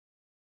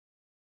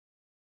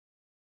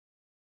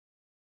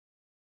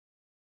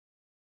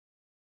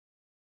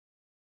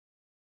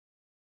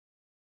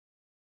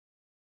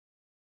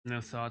No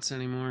thoughts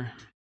anymore.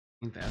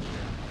 Ain't that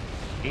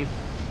bad? Ain't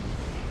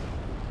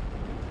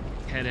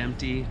head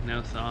empty,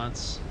 no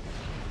thoughts.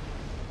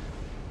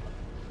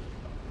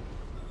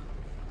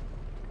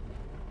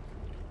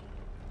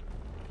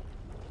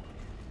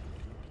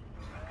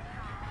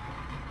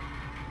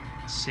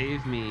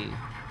 Save me.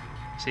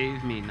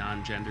 Save me,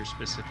 non-gender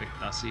specific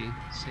Thussie.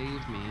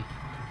 Save me.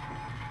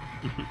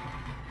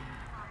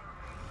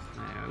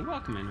 Anyway,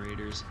 welcome in,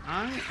 Raiders.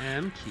 I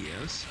am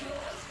Kios.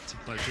 It's a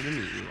pleasure to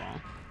meet you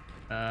all.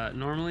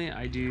 Normally,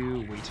 I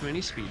do way too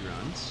many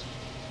speedruns.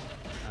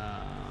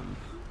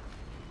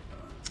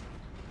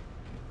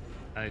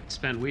 I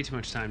spent way too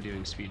much time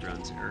doing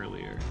speedruns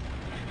earlier.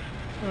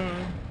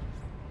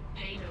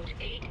 Payload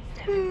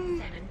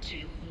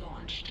 8772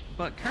 launched.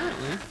 But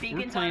currently,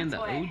 we're playing the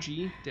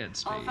OG Dead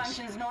Space. All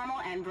functions normal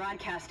and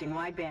broadcasting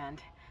wideband.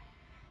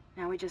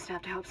 Now we just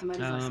have to hope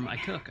somebody's listening. I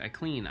cook, I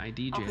clean, I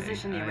DJ, I'll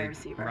position the array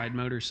receiver. I ride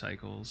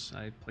motorcycles,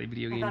 I play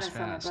video I games thought I saw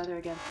my fast. brother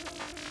again.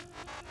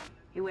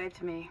 He waved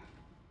to me,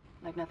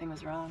 like nothing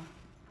was wrong.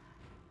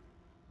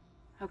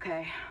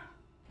 Okay.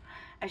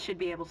 I should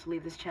be able to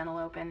leave this channel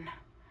open.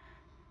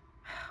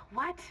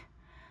 What?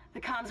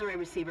 The comms array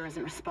receiver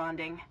isn't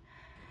responding.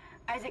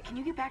 Isaac, can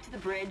you get back to the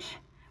bridge?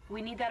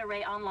 We need that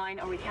array online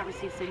or we can't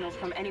receive signals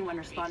from anyone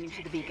responding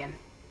to the beacon.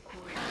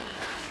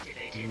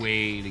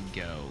 Way to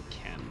go,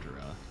 Kendra.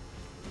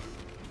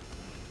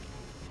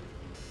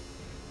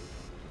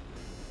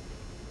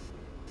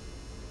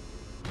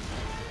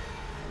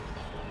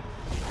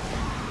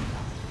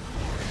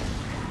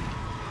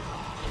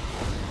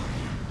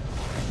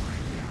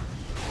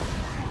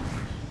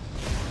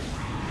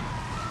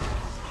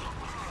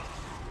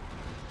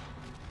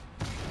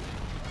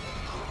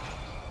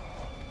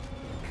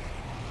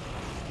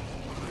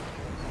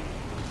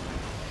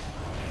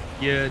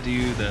 You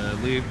do the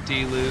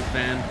loop-de-loop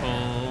and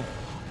pull,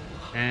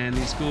 and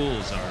these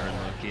schools are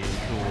looking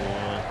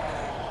cool.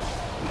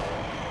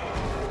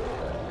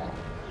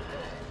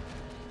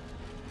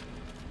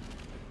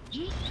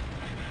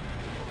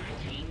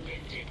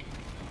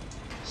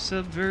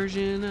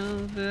 Subversion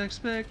of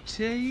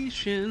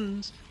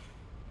expectations.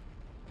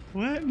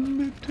 Letting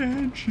the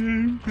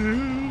tension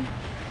build.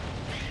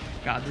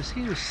 God, this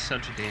game is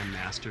such a damn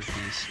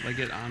masterpiece. Like,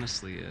 it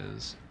honestly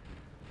is.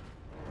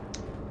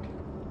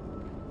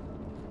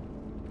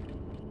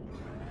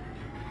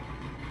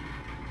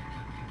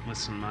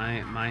 Listen,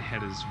 my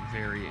head is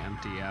very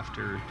empty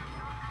after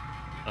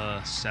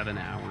 7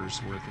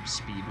 hours worth of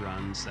speed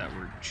runs that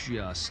were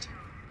just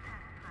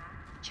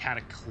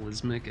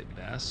cataclysmic at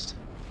best.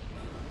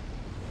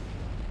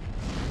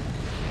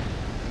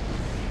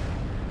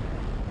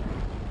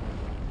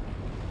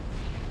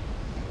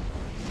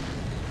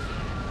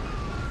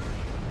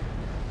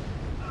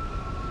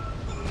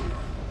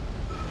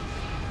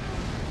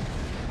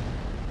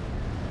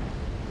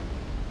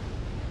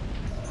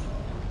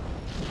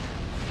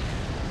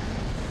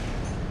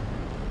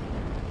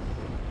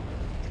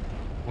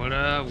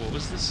 What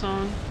was this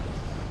song?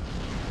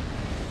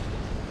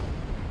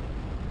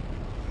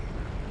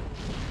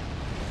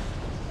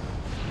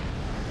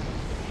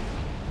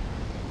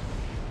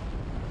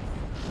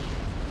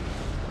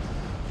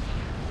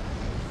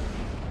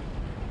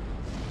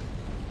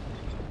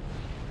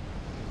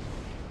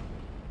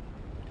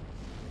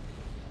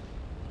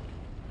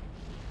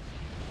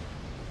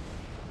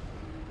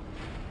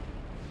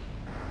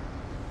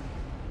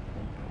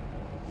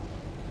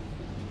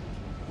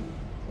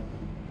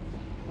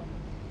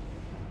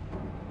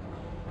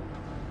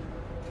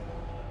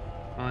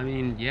 I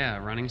mean,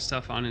 yeah, running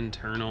stuff on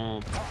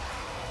internal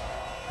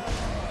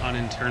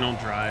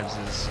drives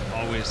is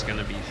always going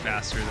to be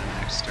faster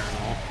than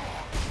external.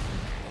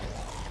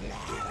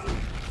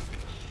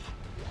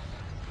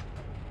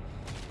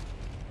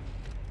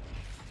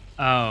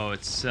 Oh,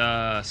 it's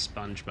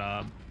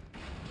SpongeBob.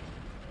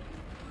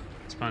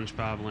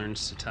 SpongeBob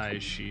learns to tie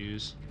his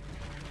shoes.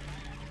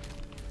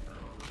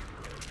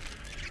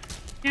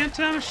 Can't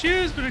tie my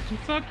shoes, but I can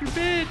fuck your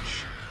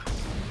bitch.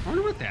 I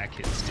wonder what that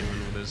kid's doing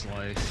with his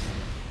life.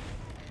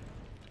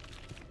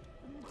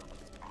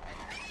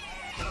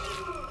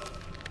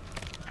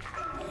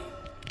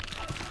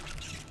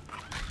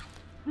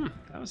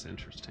 That was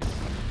interesting.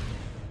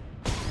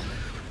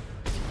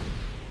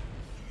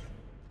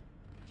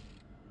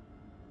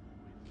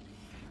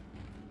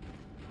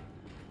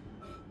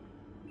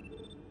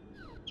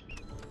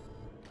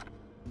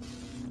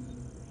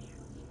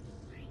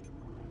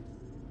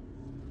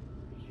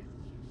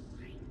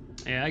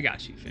 Yeah, I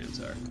got you,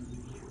 Fansar.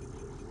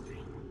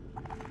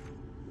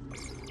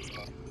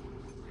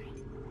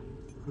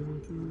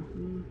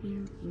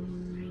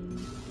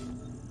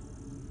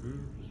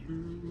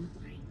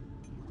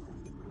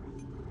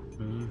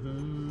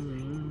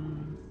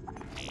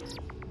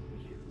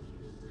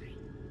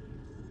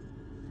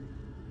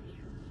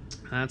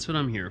 That's what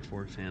I'm here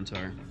for,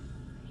 Fantar.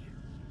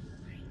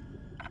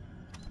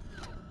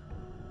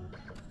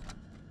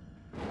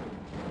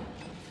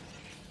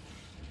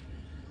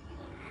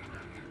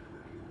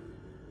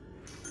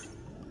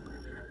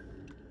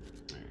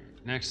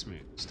 Next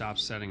move, stop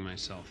setting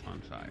myself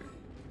on fire.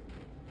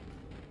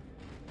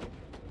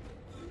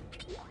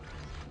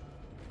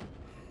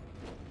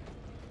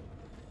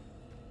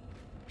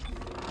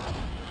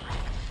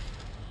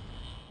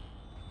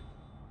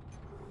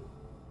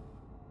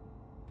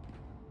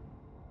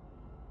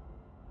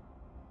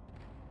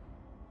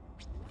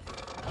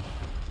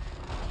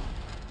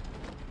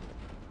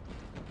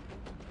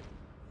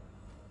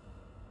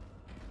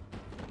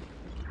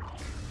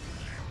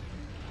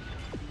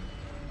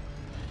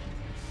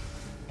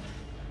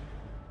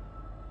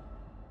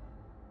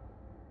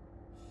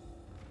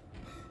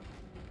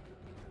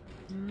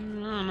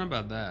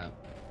 about that?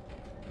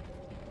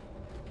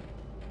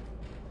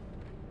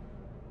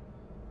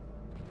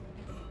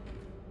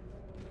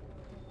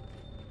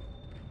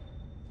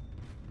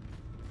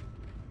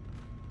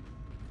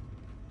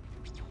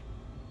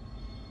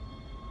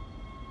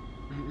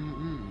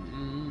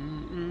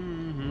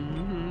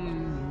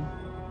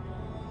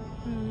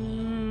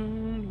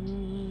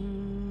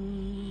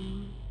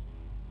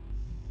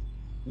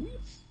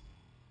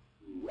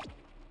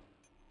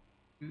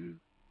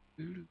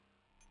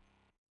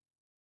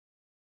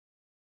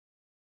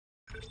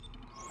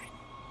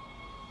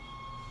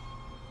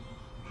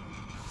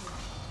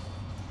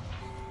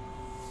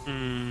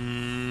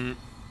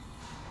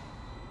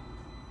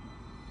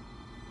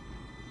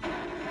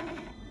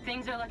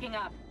 Things are looking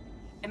up.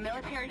 A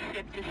military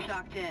ship just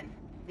docked in,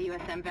 the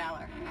USM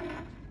Valor.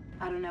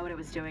 I don't know what it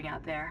was doing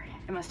out there.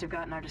 It must have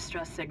gotten our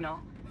distress signal.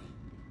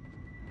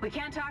 We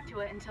can't talk to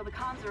it until the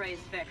comms array is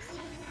fixed.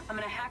 I'm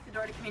gonna hack the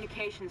door to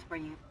communications for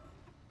you.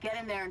 Get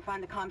in there and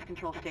find the comms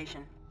control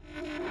station.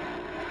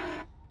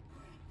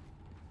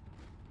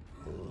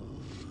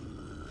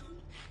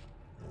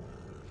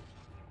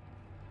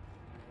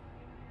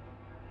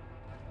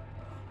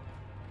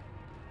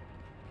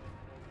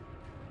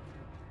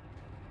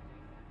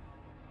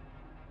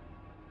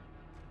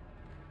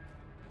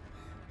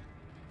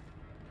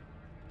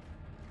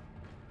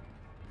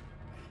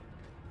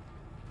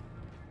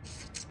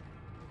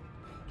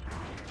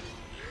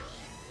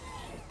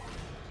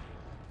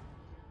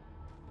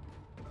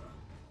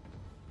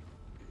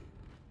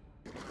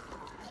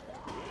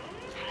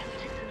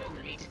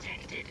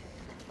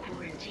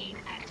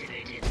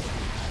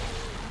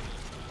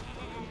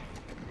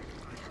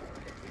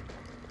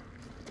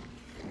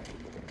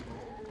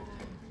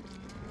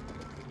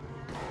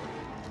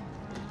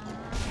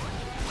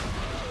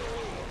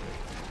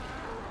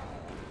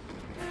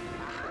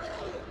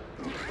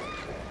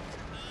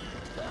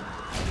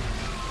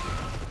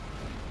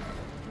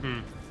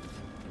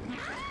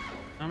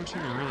 How much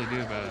you can really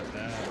do about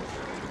that?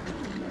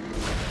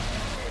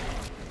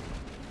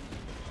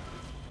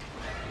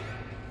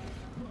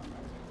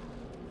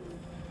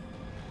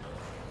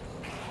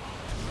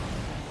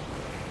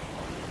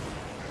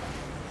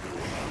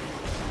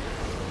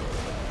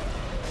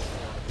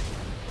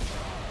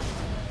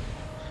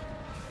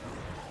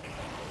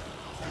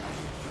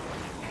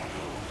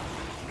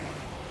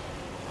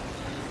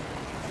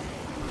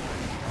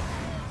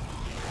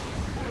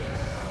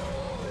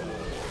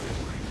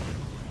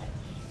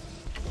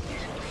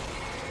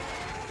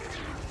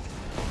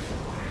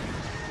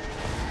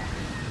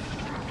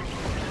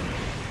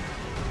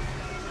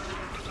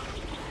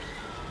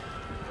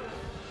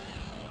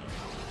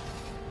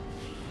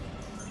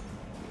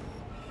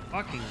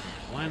 Fucking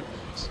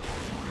relentless.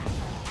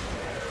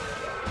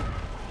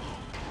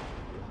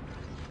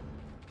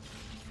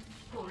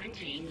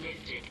 Quarantine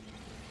lifted.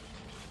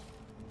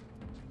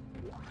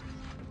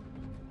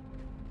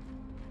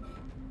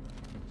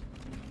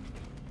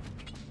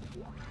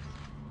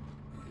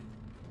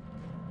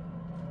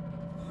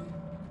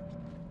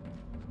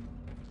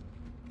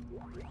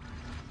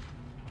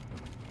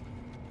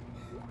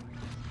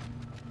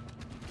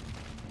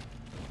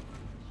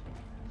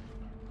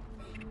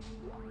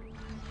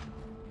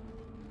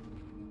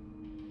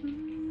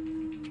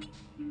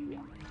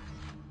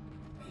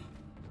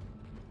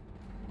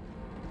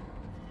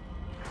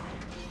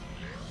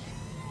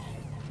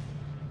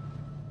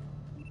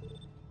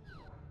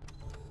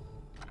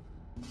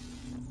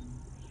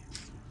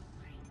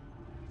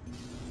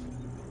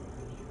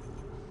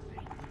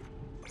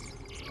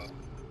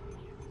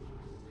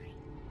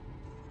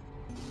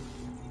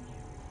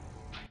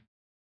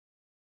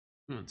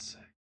 One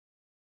sec.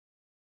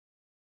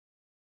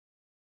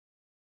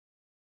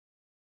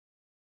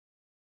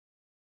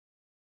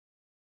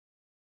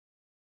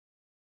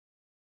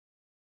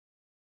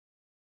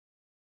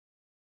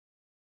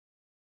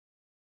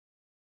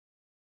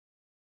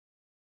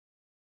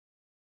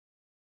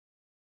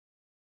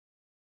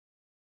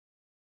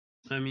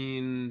 I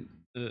mean,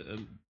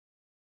 the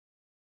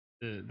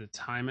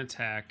time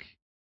attack,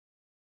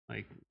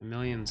 like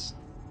millions.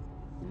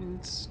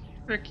 It's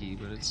tricky,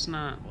 but it's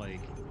not like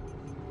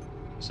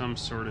some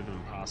sort of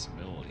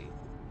impossibility.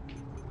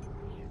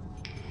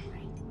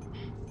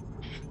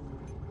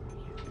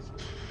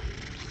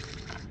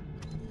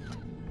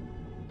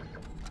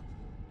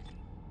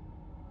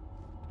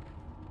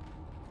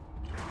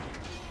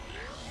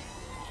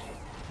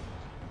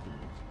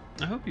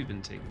 I hope you've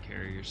been taking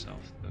care of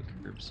yourself, though,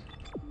 Curbs.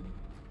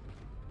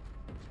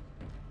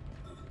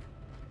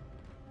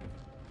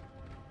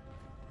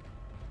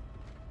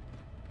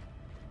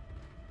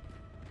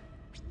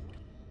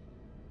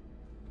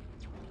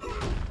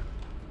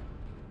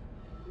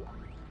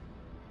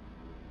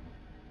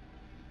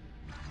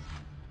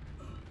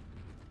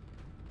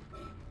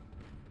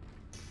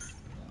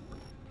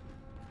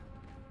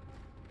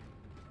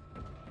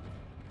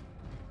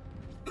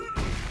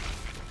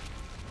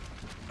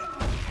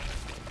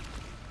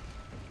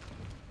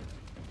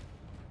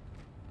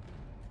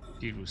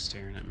 Dude was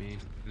staring at me.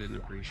 I didn't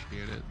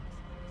appreciate it.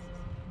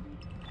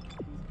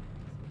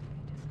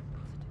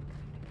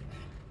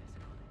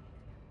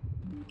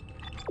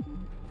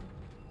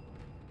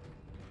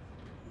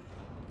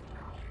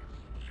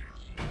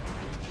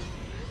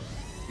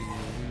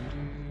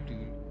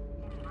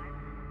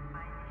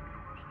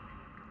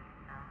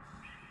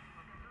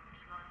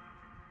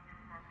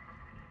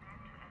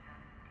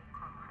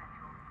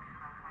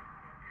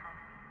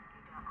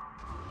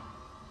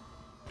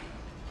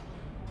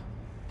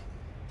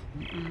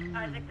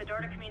 Isaac, the door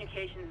to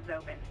communications is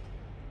open.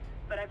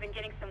 But I've been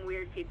getting some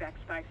weird feedback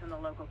spikes on the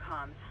local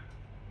comms.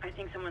 I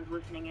think someone's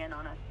listening in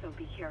on us, so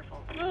be careful.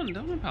 No,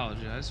 don't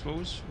apologize.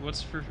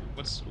 What's for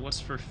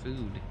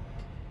food?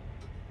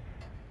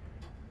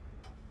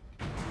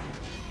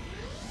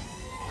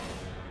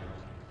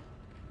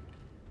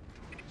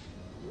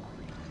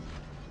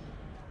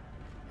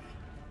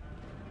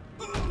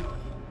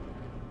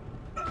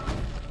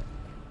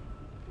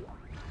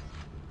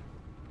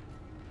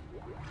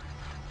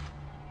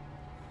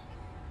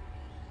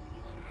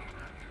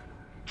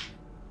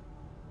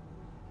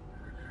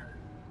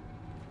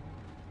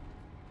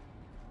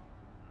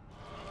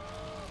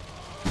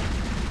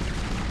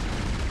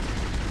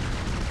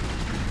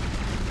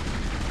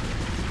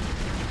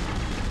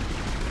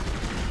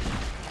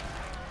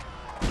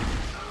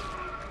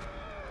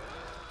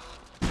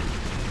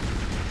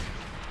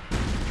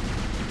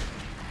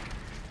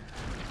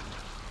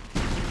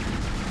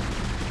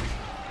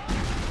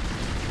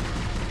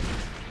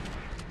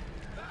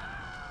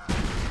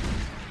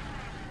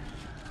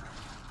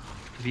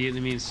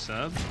 Vietnamese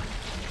sub?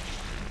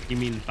 You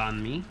mean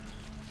banh mi?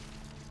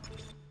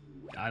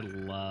 I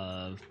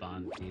love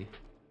banh mi.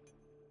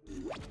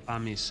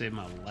 Banh mi saved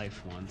my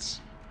life once.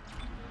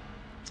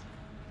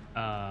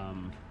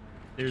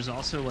 There's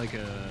also like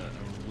a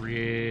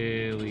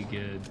really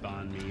good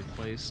banh mi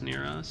place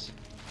near us.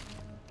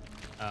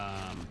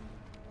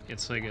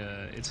 It's like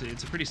it's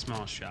a pretty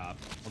small shop.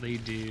 All they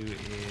do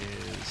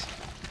is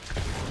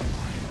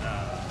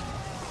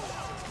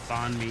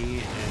banh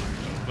mi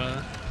and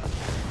boba.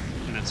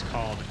 And it's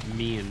called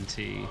Me and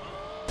Tea.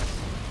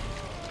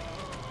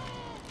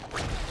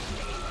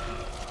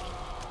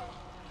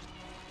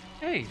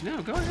 Hey,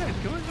 no, go ahead,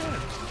 go ahead.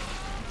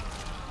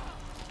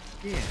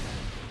 Yeah,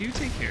 you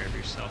take care of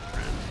yourself,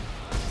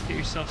 friend. Get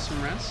yourself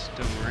some rest.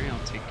 Don't worry,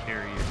 I'll take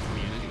care of your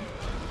community.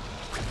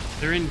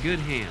 They're in good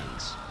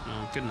hands.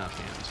 Well, good enough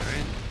hands,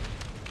 right?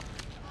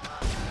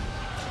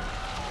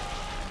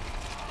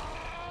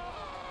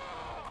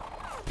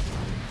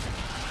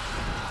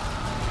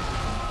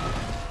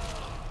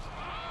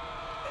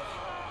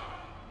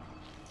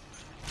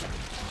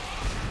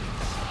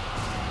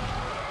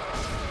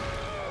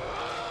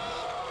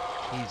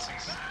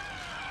 Jesus.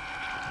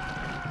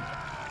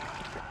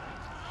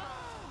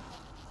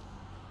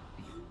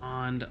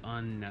 Beyond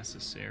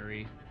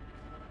unnecessary.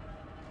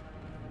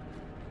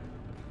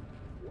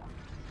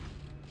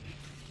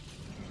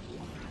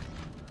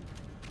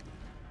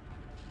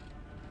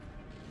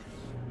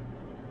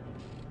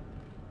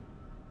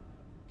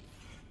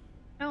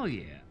 Hell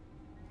yeah.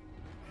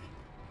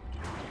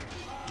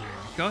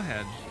 Go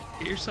ahead.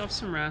 Get yourself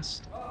some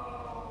rest.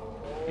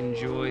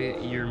 Enjoy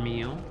your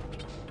meal.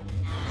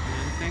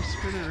 And thanks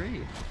for the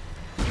raid.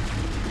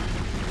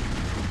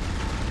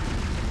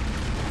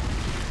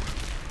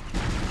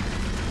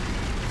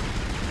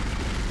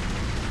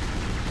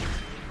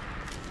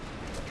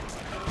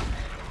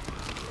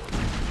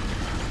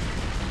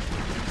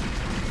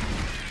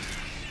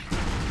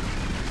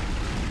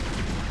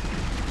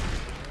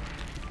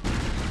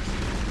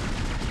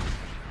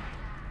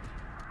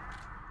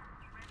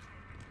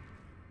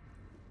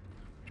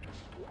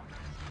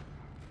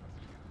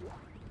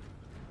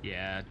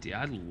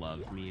 Yeah, I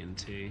love me and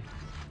tea.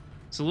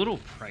 It's a little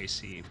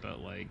pricey, but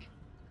like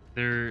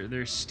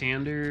their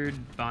standard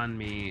banh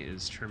mi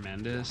is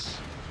tremendous,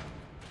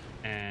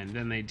 and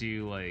then they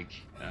do like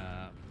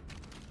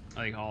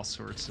all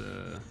sorts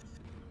of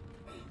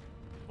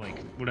like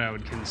what I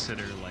would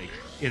consider like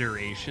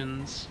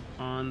iterations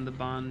on the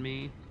banh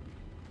mi,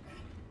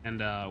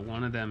 and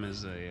one of them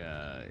is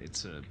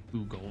it's a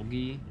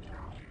bulgogi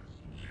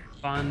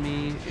banh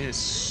mi. It's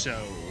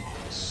so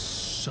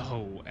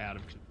out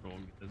of control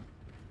good.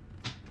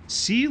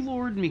 Sea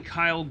Lord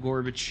Mikhail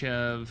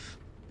Gorbachev.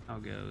 How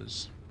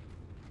goes?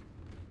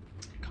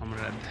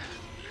 Comrade.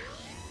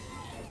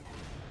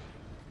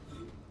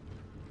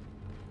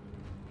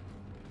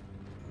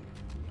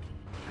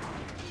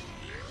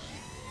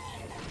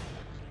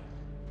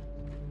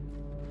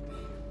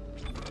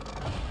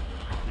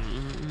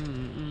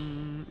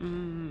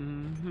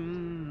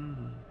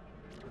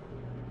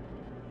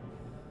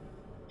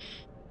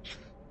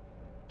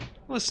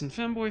 Listen,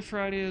 Femboy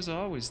Friday is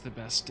always the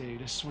best day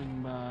to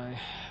swing by.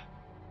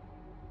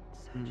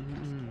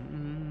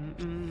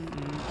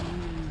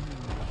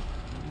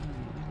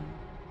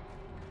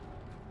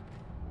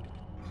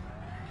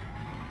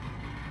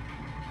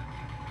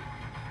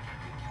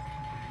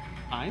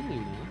 Hi,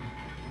 Luna.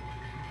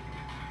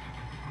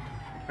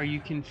 Are you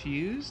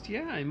confused?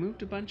 Yeah, I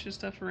moved a bunch of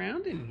stuff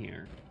around in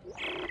here.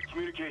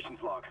 Communications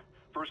log.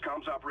 First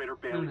comms operator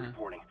Bailey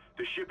reporting.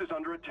 The ship is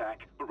under attack,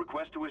 but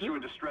requests to issue a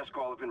distress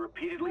call have been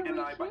repeatedly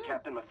denied by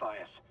Captain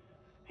Matthias.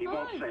 He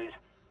won't say it,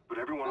 but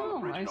everyone on the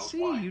bridge knows I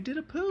see. why. You did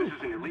a poop. This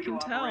is an I illegal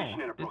can tell.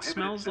 operation and a It prohibited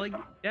smells like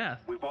system. death.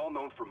 We've all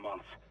known for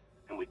months,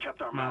 and we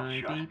kept our mouths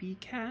shut. My baby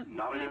cat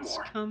Not has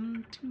anymore.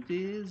 come to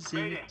visit.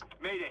 Mayday!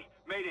 Mayday!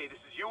 Mayday! This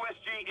is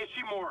USG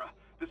Ishimura.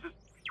 This is...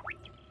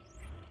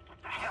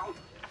 What the hell?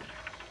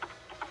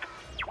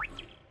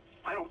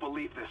 I don't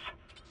believe this.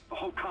 The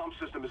whole comm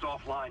system is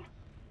offline.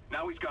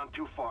 Now he's gone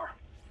too far.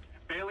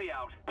 Bailey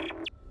out.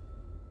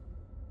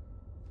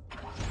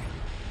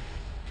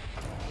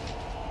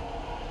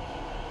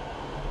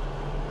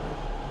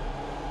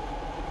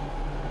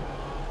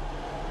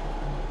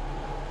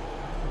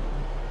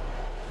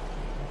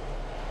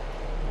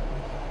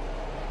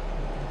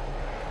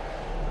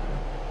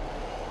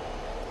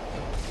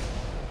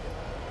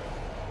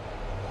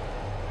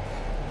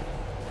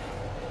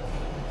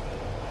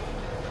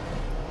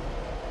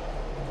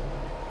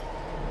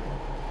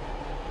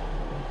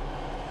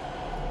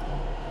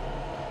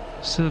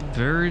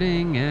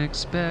 Subverting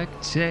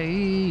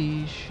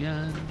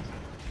expectations.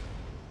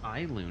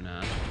 Hi,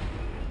 Luna.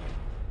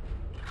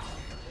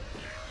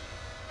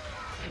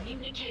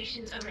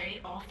 Communications array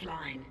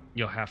offline.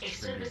 You'll have A to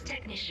service forgive me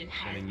technician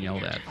has getting been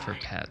yelled at for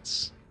notified.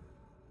 pets.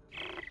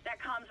 That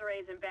comms array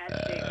is in bad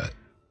shape.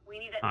 We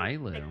need at Hi,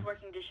 least 6 Lou.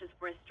 working dishes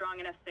for a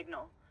strong enough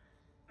signal.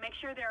 Make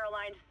sure they're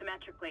aligned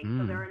symmetrically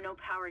so there are no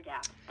power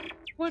gaps.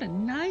 What a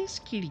nice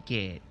kitty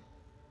cat.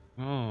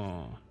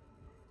 Oh.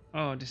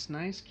 Oh, this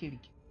nice kitty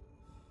cat.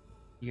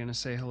 You gonna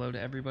say hello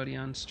to everybody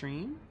on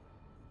stream?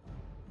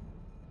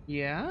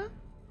 Yeah?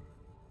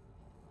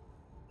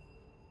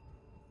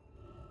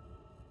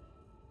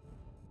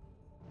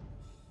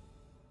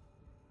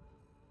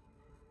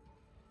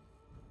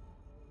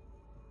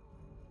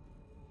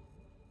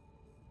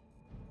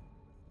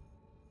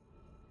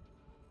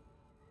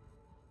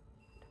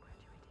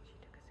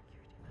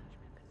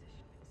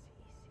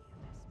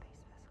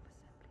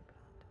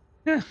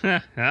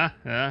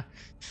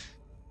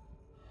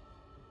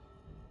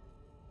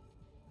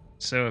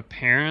 So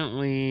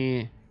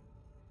apparently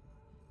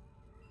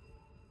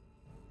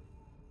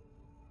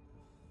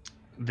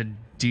the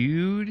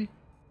dude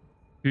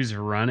who's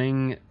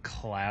running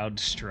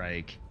Cloud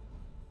Strike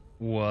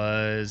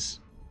was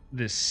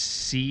the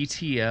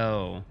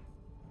CTO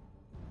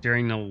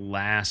during the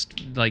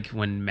last, like,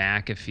 when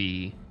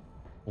McAfee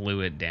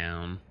blew it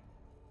down.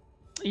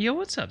 Yo,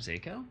 what's up,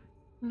 Zako?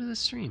 Welcome to the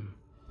stream.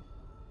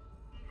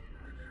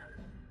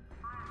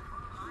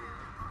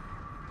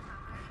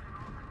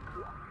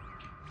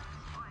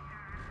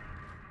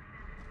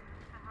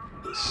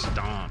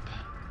 Stomp.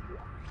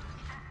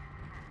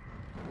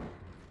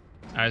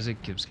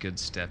 Isaac gives good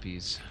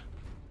steppies.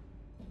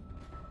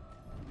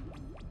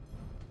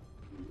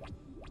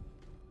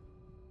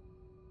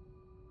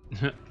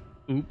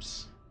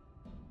 Oops.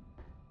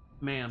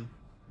 Ma'am.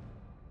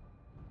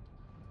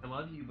 I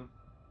love you, but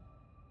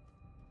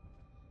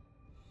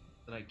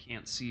that I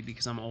can't see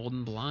because I'm old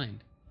and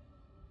blind.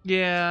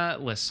 Yeah,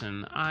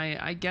 listen,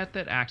 I get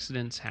that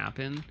accidents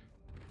happen,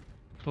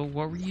 but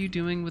what were you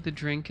doing with a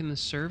drink in the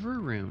server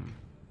room?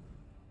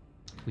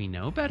 We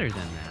know better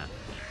than that.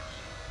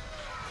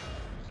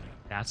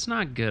 That's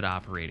not good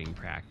operating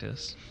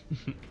practice.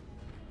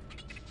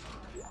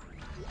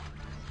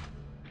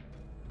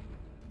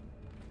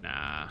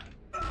 Nah.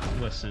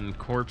 Listen,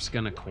 corpse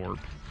gonna corp.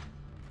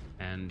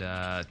 And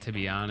to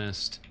be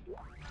honest,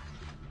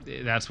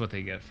 that's what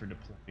they get for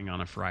deploying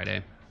on a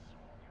Friday.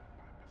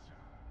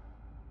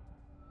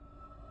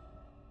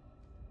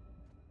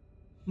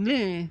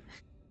 Meh.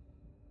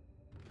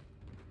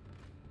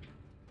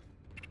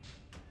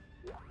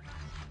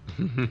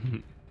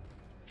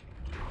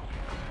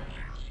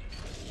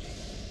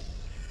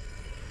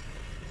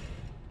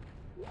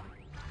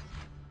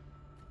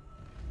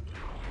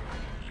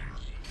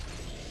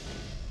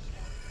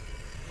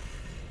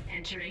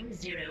 Entering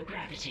zero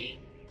gravity.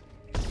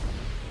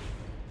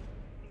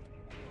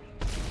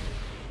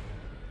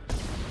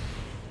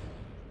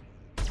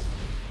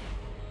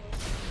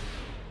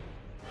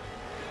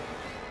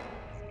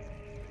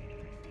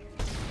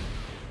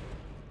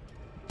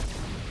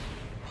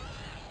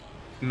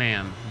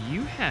 Ma'am,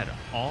 you had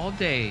all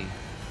day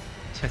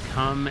to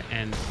come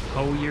and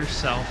hoe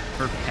yourself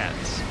for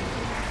pets.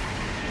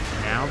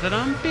 Now that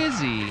I'm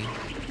busy...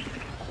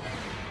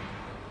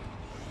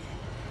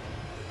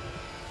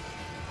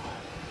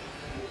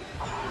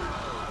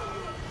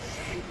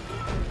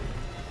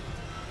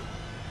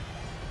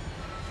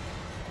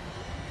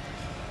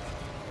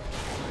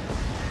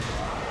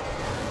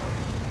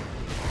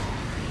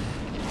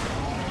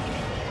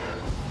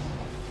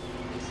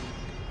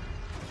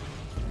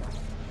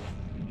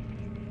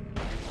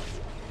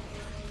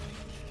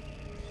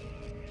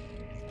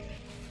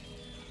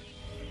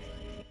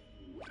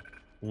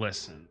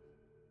 Listen,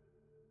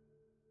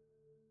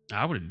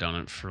 I would have done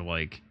it for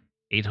like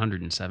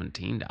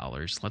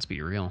 $817. Let's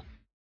be real.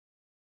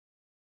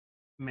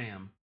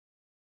 Ma'am,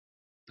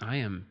 I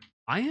am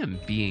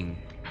being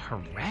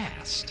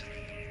harassed.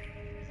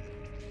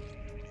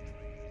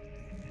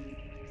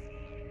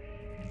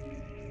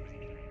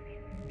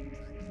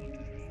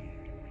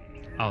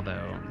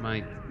 Although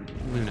my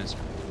Luna's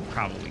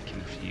probably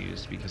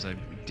confused because I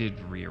did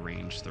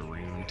rearrange the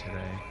room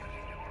today.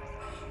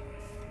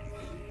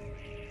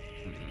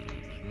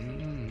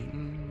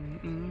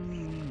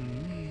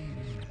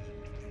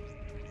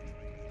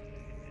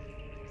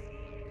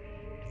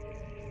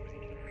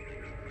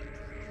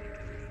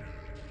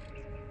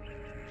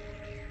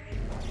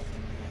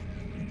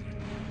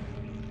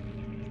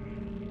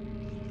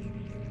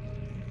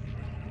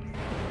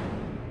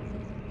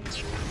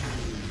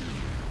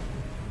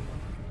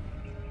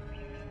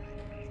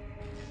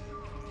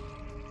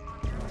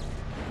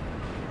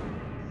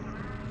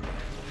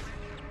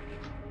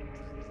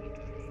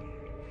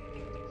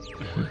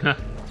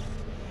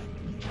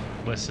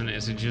 Listen,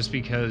 is it just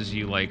because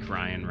you like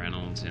Ryan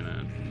Reynolds in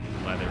a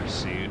leather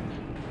suit?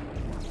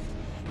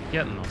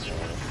 Getting old.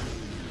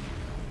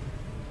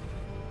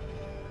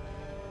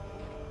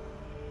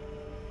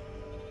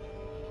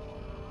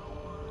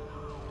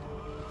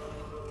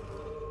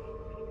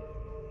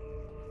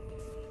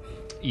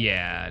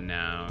 Yeah,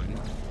 no.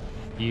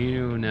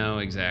 You know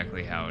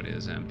exactly how it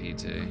is,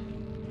 MPT.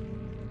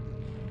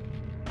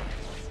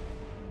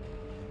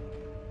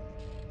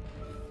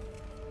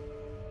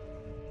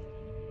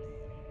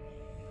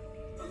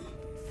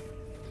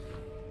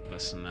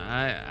 Listen,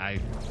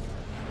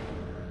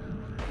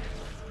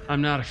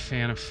 I'm not a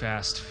fan of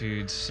fast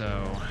food,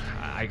 so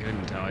I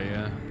couldn't tell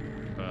you,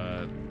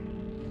 but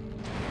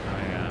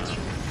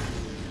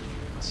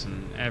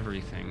listen,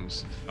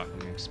 everything's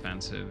fucking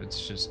expensive.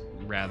 It's just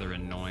rather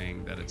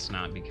annoying that it's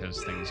not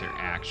because things are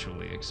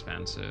actually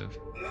expensive.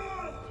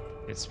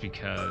 It's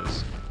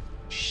because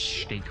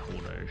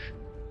stakeholders.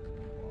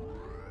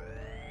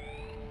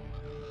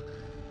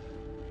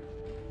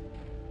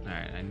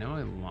 Alright, I know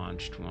I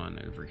launched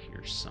one over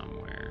here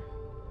somewhere.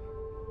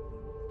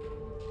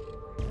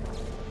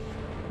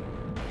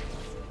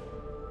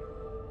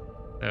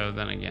 Though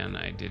then again,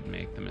 I did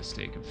make the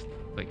mistake of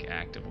like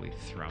actively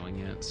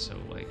throwing it, so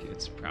like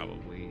it's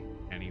probably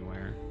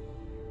anywhere.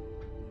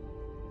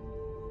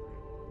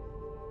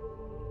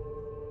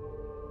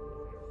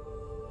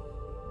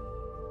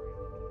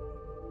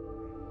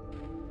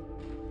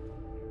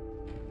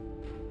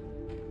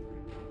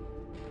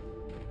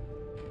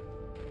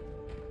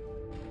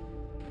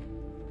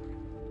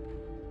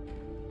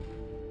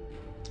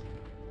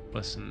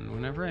 Listen,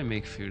 whenever I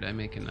make food, I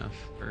make enough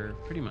for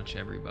pretty much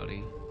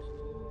everybody.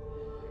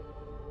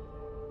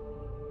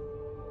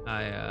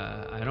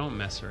 I don't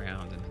mess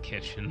around in the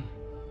kitchen.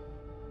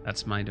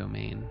 That's my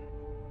domain.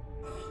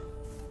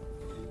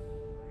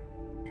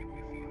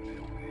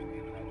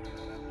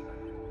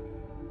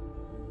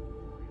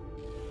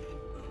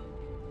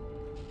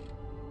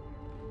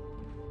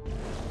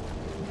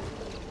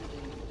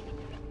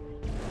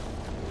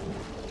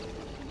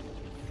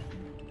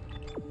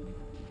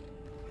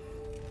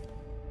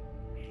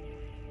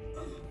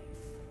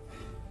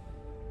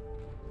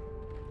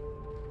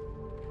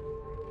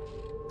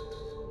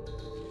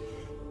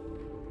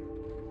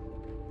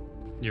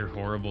 You're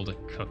horrible to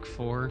cook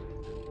for.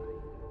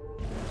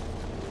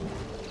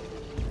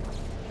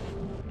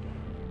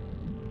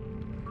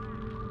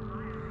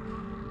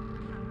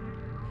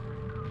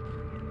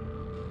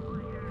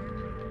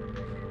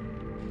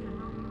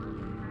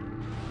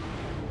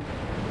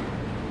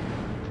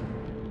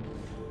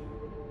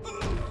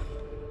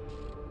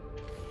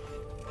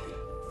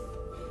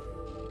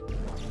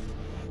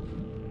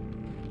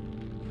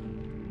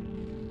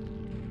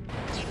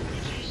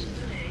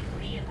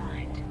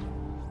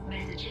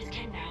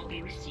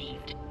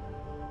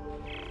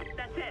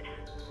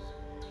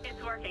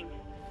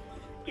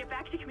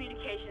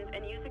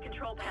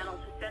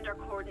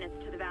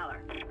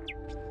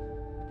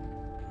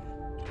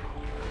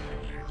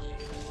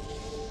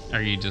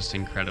 Are you just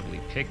incredibly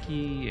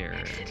picky, or?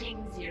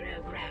 Exiting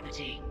zero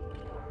gravity.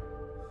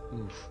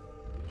 Oof.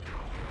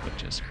 What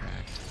just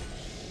cracked?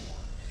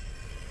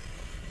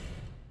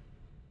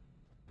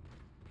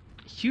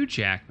 Hugh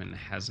Jackman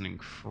has an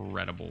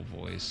incredible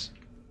voice.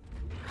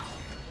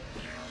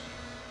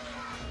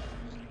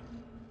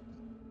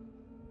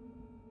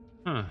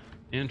 Huh,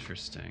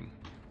 interesting.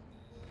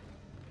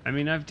 I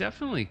mean, I've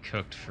definitely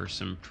cooked for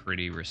some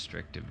pretty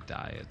restrictive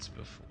diets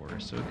before,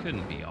 so it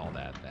couldn't be all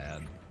that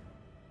bad.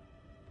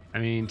 I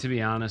mean, to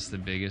be honest, the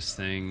biggest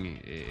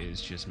thing is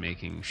just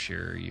making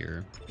sure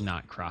you're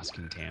not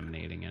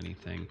cross-contaminating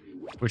anything.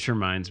 Which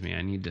reminds me,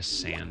 I need to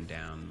sand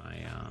down my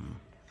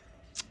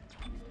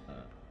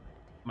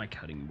my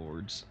cutting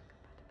boards.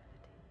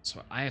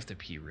 So I have to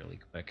pee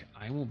really quick.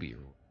 I will be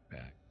right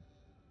back.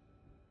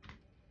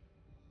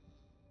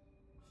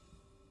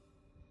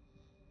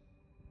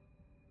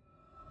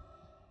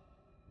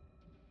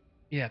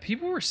 Yeah,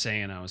 people were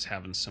saying I was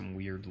having some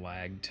weird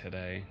lag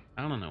today.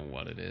 I don't know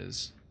what it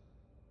is.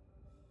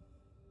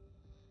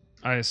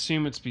 I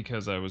assume it's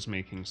because I was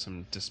making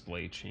some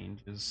display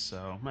changes,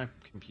 so my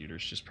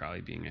computer's just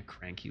probably being a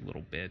cranky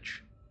little bitch.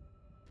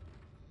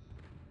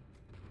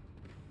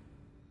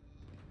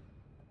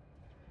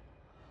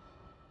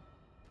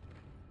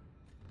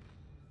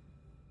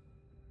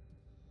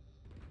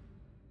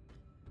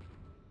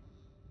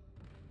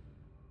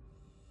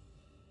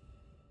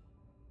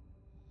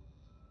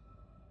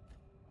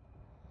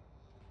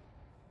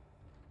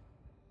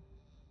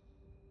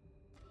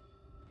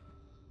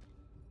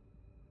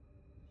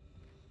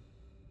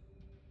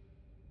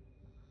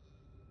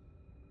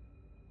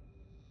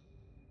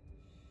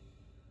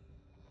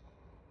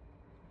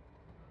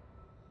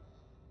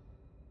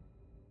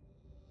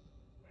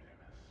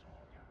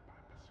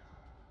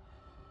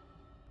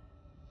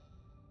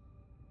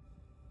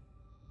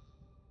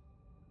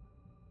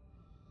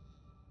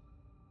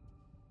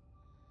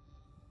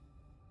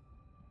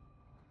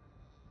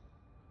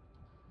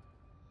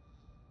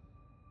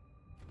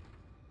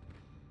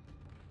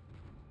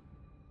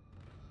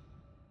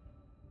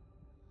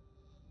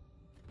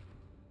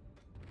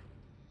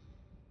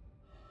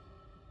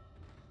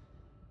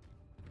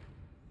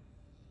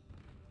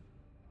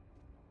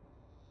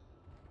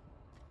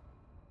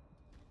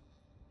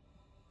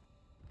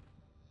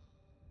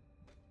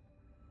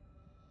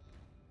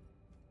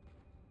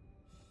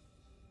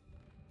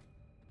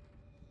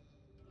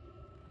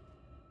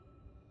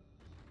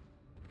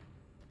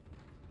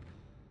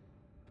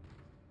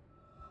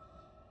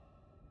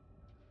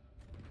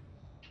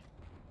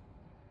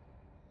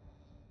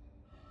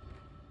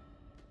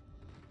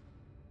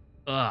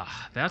 Ugh,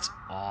 that's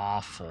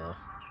awful.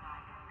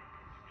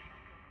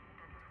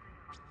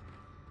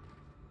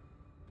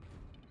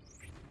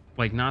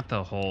 Like, not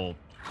the whole,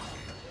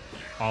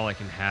 all I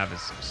can have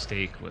is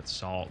steak with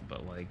salt,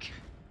 but like,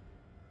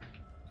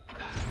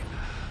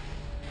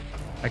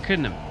 I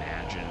couldn't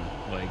imagine,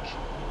 like,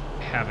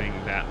 having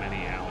that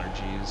many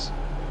allergies.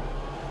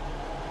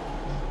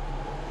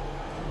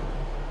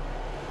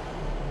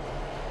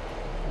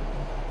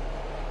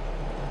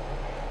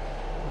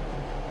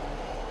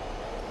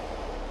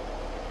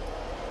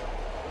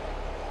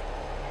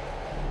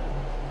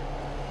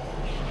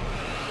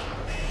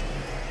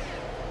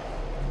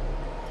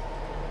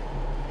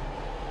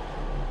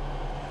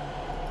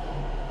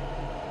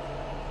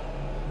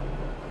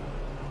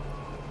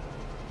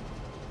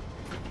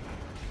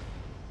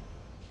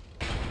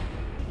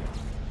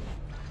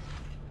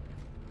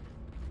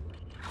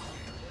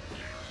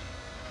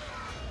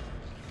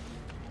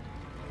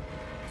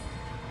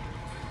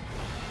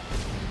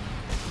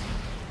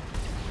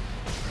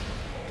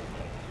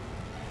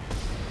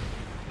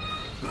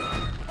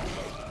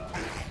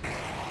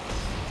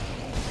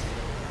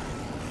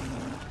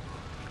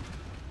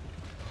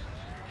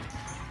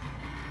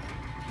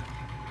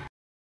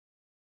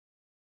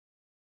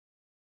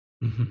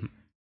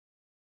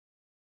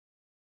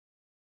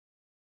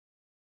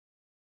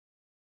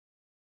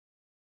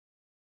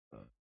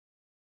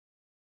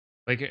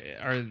 Like,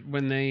 are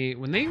when they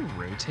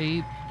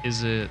rotate,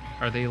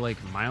 are they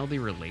like mildly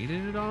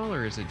related at all,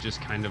 or is it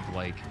just kind of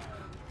like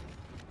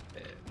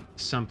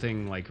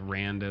something like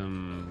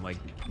random, like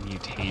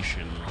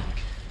mutation? Like,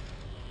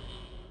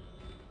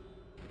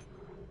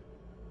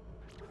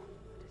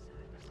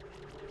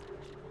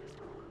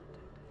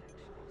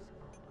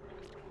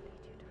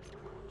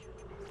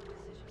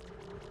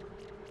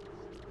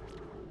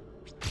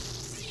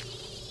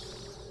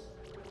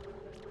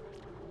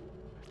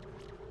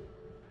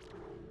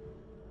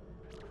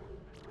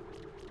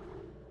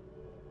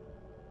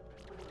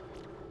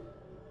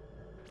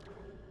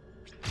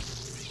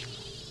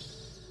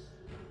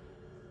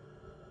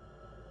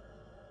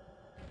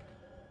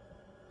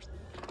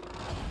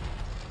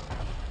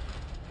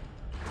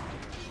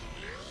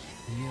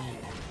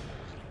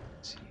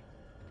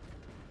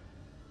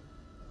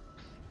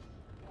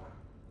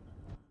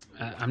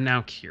 I'm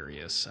now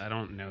curious. I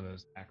don't know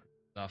those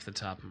acronyms off the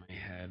top of my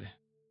head.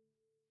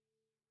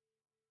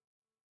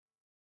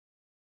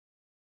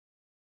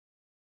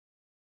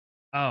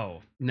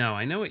 Oh, no,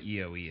 I know what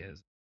EOE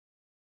is.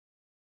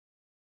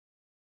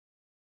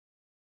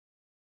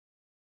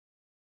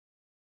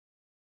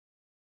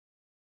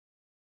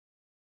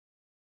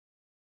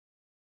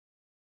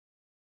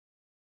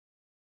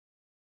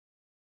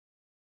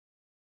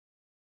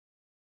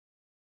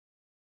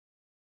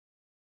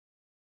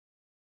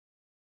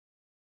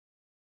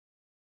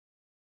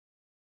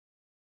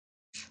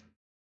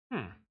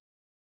 Hmm.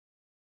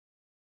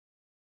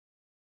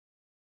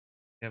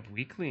 You have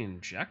weekly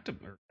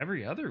injectable, or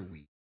every other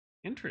week.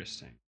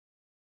 Interesting.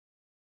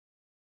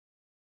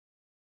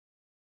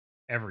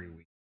 Every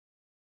week.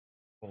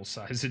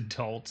 Full-size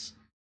adults,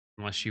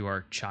 unless you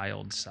are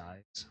child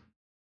size.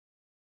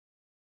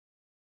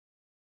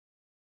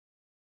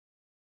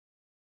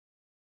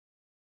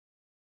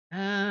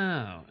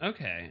 Oh,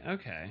 okay,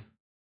 okay.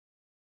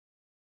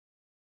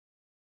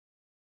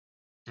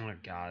 Oh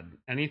god,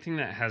 anything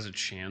that has a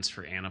chance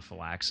for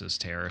anaphylaxis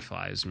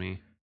terrifies me.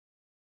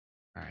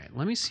 All right,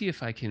 let me see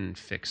if I can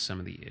fix some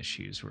of the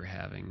issues we're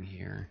having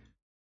here.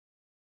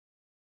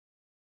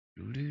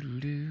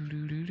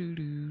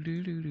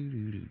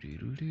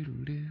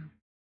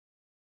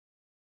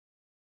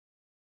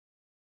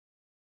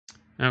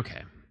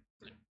 Okay.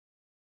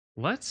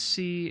 Let's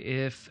see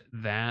if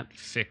that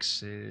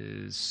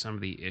fixes some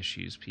of the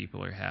issues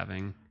people are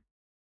having.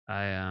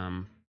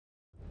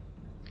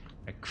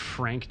 I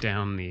crank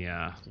down the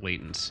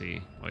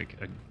latency like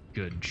a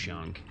good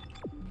chunk.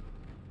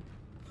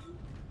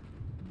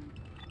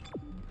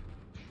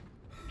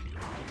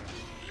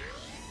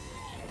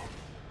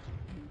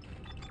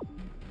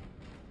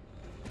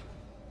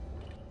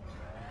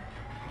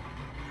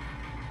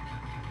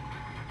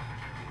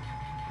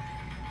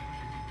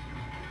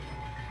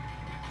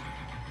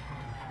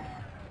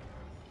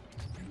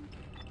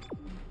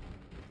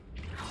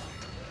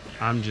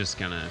 I'm just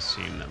gonna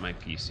assume that my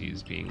PC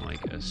is being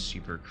like a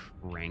super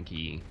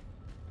cranky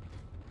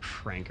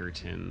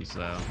crankerton,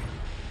 so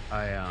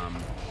I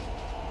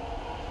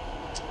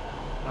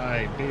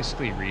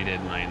basically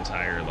redid my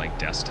entire like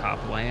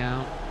desktop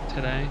layout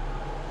today,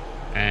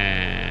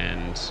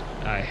 and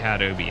I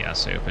had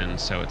OBS open,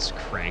 so it's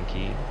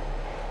cranky.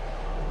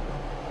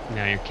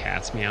 Now your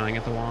cat's meowing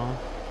at the wall.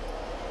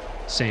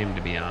 Same,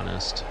 to be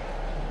honest.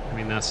 I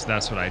mean, that's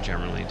what I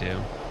generally do.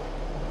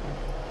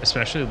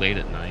 Especially late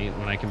at night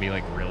when I can be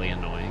like really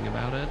annoying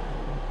about it.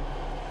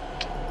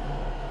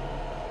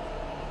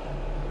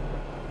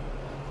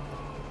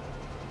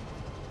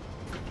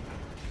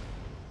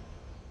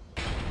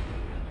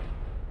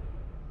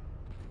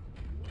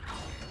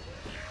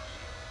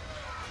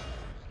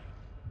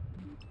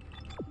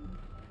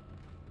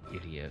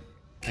 Idiot.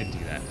 I do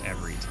that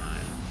every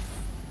time.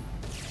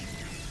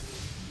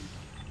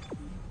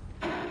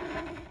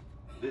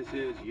 This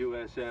is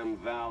USM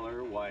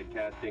Valor,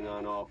 widecasting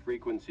on all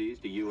frequencies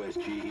to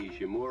USG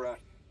Ishimura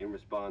in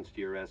response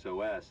to your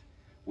SOS.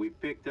 We've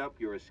picked up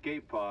your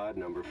escape pod,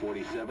 number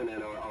 47,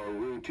 and are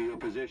en route to your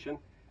position.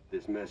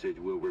 This message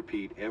will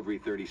repeat every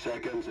 30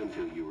 seconds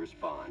until you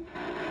respond.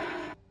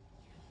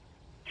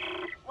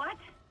 What?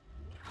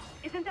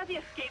 Isn't that the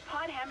escape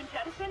pod Hammond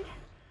jettisoned?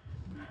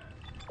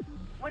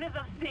 One of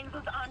those things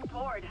was on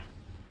board.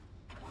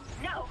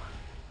 No!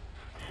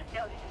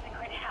 No, this isn't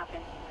going to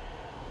happen.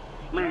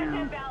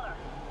 USM Valor!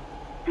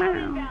 Come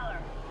in, Valor!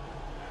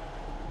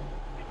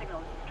 Your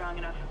signal isn't strong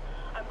enough.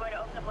 I'm going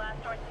to open the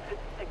blast door and boost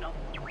the signal.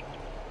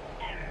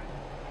 Error.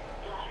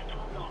 Blast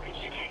door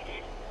blockage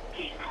detected.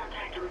 Please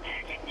contact the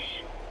repair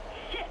technician.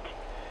 Shit!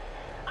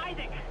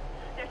 Isaac!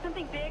 There's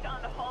something big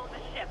on the hull of the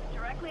ship,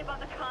 directly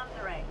above the comms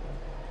array.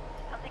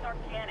 Something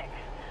organic.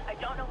 I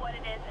don't know what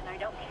it is, and I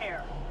don't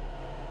care.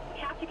 We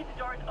have to get the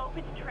doors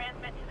open to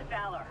transmit to the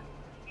Valor.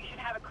 You should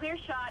have a clear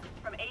shot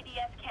from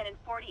ADS Cannon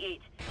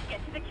 48.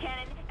 Get to the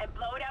cannon and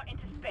blow it out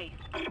into space.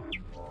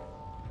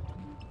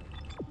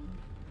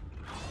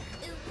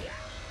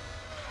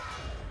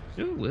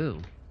 Ooh,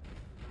 woo.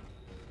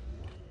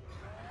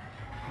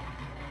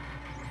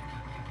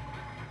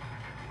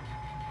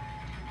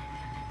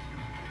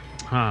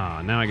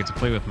 Ah, now I get to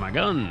play with my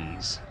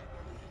guns.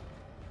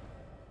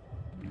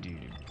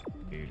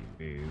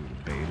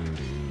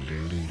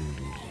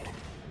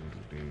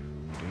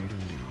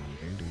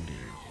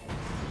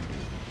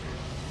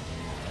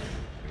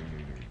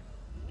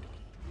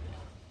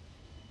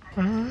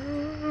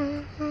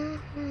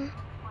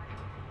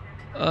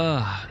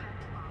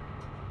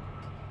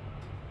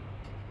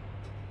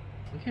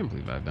 I can't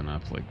believe I've been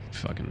up like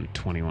fucking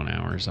 21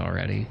 hours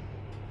already.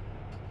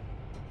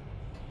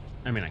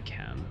 I mean, I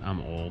can.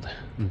 I'm old.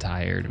 I'm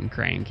tired. I'm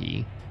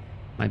cranky.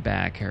 My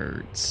back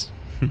hurts.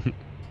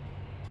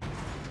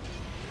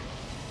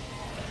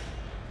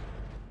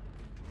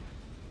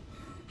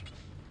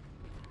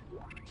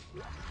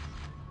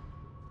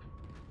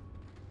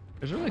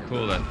 It's really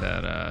cool that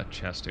that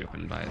chest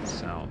opened by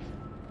itself.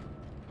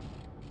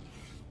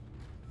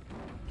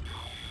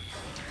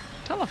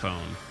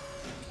 Telephone.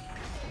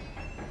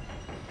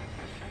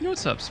 You know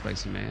what's up,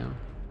 spicy mayo?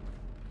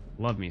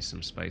 Love me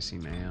some spicy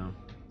mayo.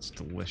 It's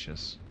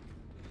delicious.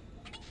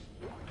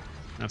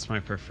 That's my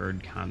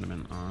preferred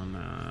condiment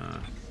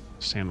on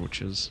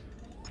sandwiches.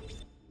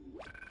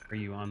 Are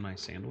you on my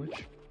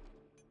sandwich?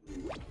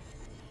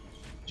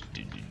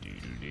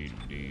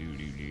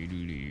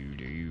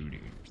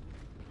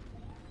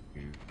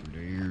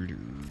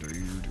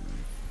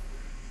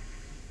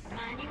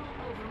 Manual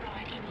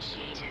override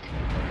initiated.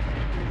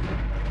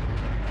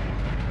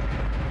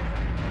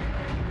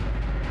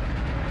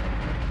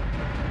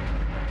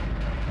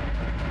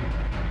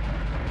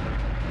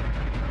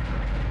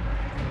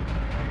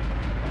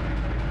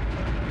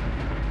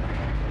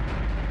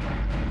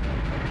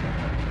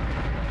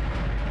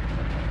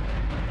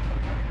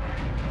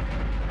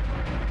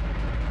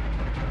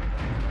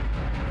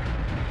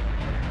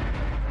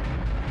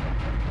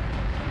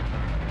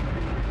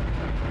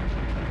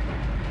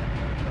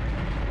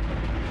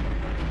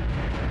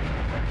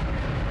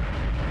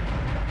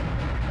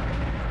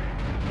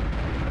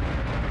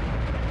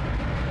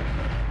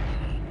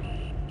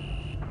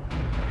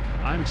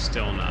 I'm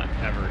still not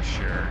ever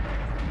sure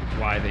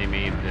why they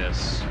made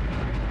this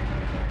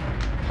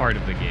part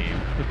of the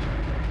game.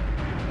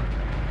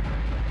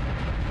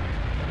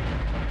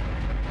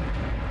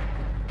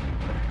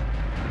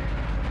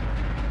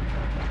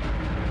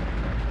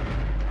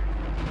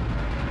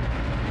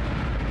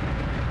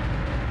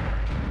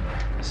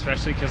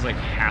 Especially because like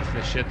half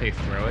the shit they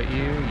throw at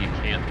you, you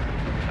can't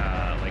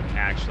like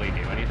actually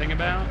do anything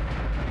about.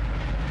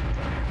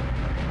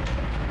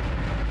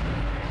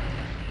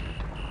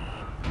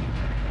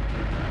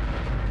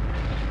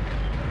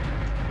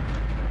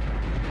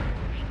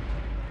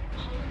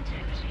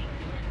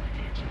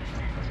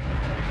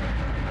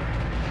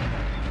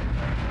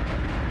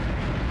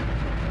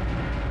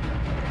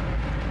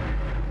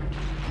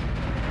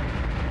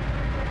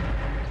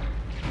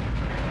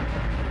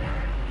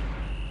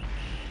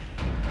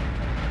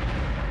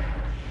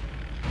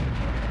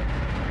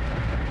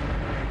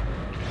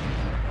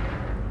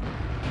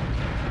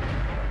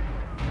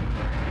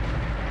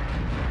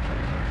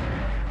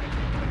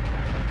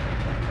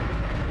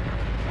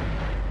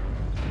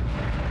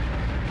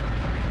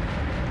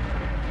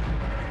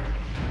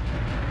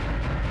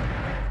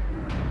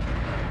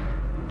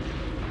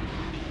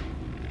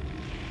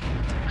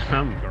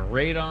 I'm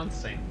great on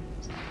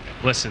sandwiches.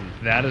 Listen,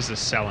 that is a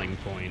selling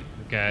point,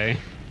 okay?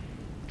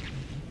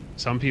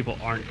 Some people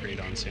aren't great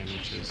on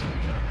sandwiches.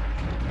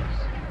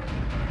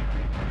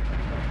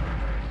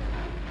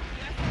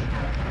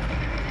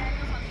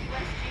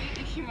 USG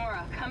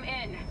Ishimura, come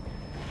in.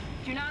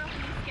 Do not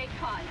open the escape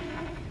pod.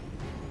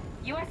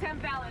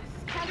 USM Valor, this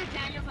is Commander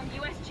Daniels on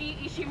USG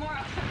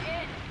Ishimura, come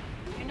in.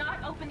 Do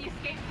not open the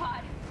escape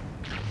pod.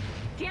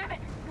 Damn it,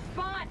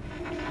 respond.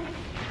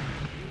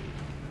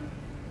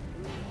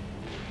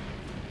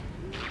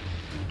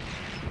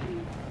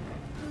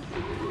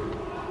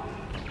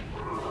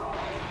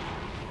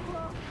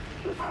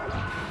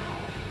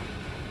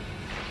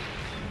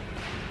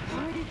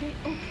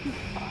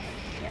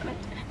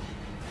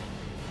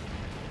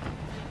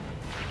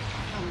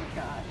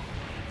 God.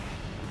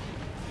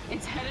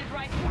 It's headed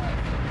right for us.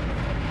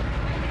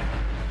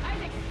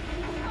 Isaac!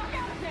 Fuck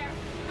out of there!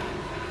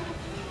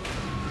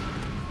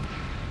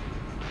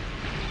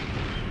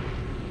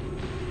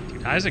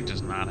 Dude, Isaac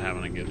is not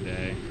having a good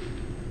day.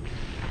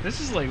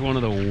 This is like one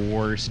of the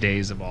worst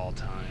days of all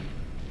time.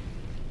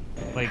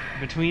 Like,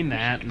 between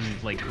that and,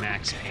 like,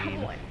 Max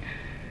Payne.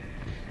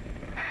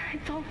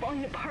 It's all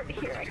falling apart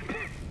here.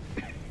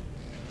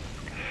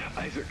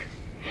 Isaac.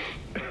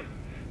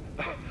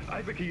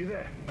 Isaac, are you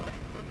there?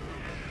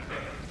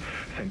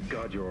 Thank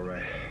God you're all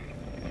right.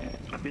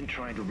 I've been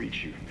trying to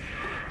reach you.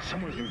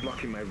 Someone's been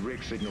blocking my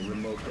rig signal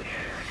remotely.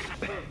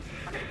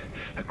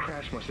 A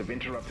crash must have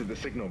interrupted the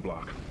signal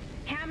block.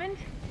 Hammond,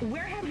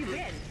 where have you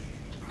been?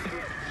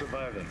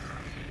 Surviving.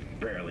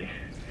 Barely.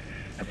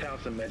 I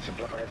found some med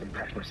supplies and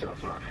patched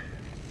myself up.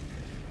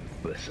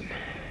 Listen.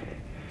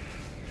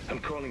 I'm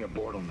calling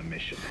aboard on the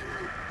mission.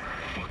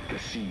 Fuck the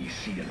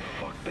CEC and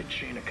fuck the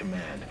chain of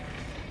command.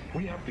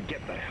 We have to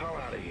get the hell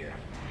out of here.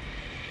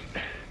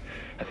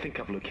 I think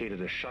I've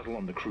located a shuttle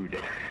on the crew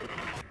deck.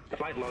 The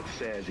flight log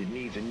says it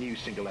needs a new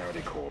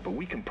singularity core, but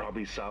we can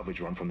probably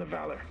salvage one from the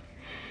Valor.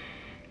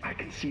 I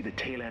can see the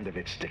tail end of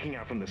it sticking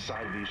out from the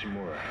side of the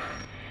Ishimura.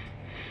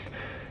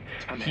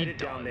 I'm headed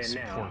down there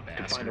now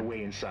to find a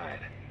way inside.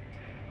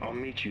 I'll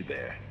meet you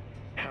there.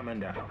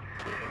 Hammond out.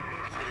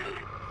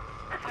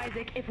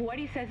 Isaac, if what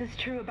he says is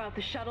true about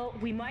the shuttle,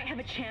 we might have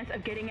a chance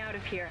of getting out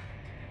of here.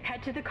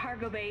 Head to the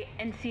cargo bay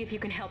and see if you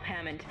can help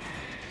Hammond.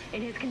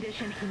 In his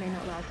condition, he may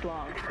not last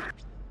long.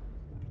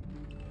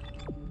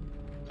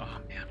 Oh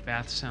man,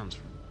 bath sounds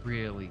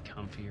really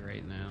comfy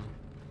right now.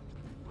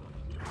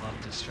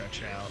 Love to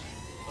stretch out.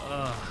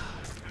 Ugh.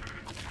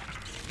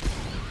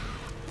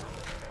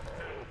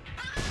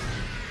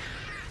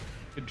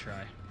 Good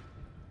try.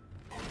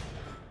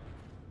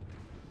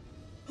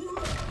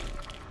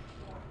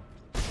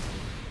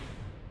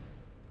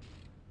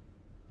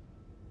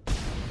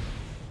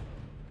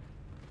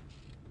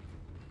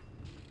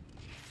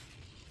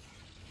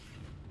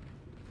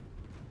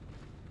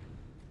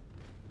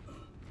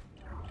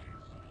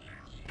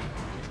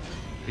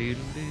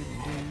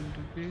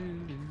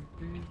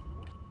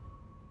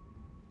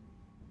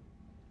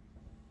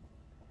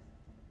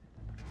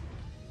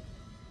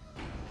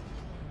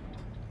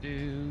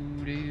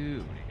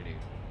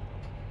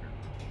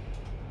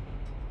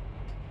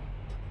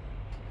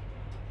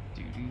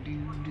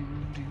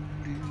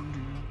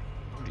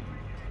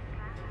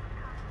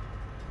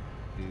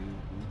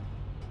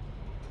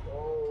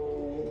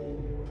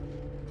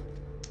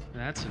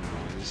 That's a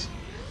noise.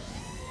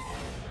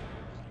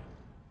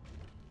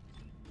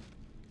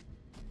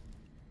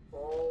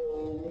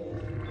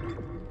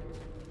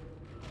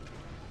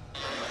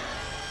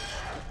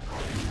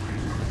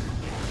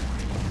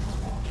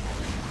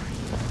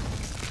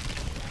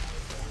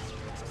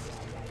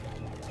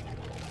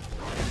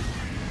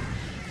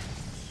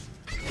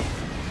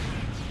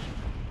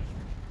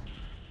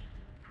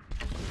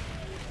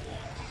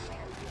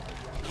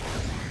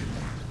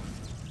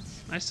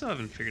 I still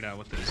haven't figured out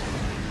what those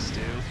things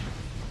do.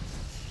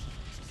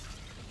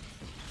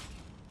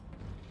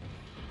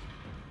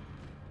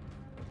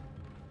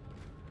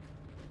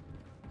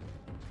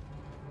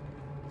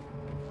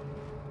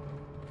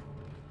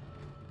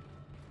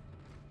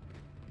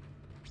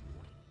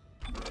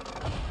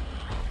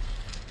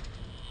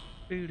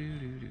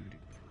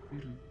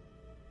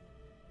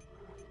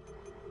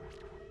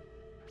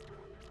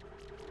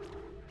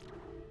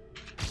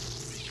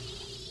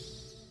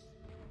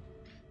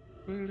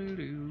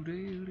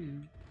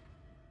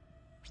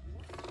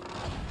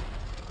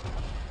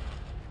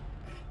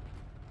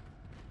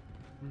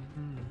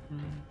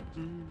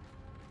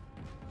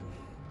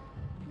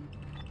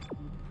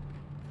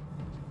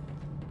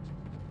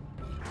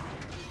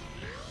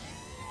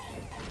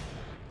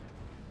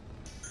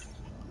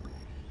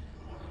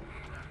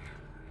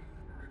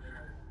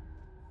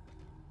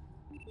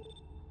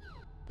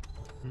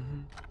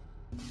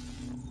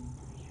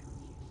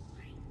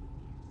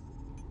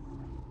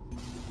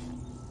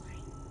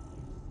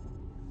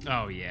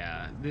 Oh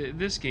yeah,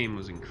 this game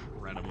was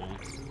incredible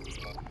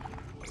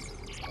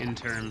in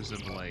terms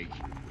of like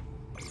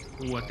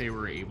what they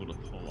were able to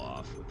pull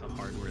off with the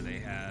hardware they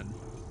had.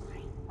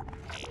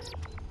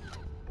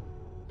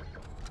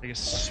 Like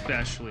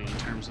especially in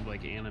terms of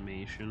like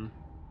animation.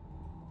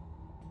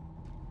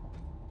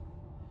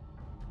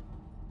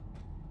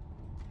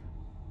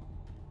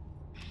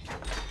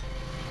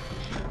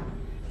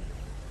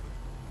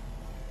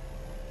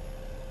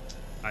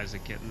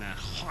 Isaac getting that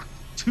hot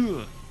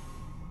tour.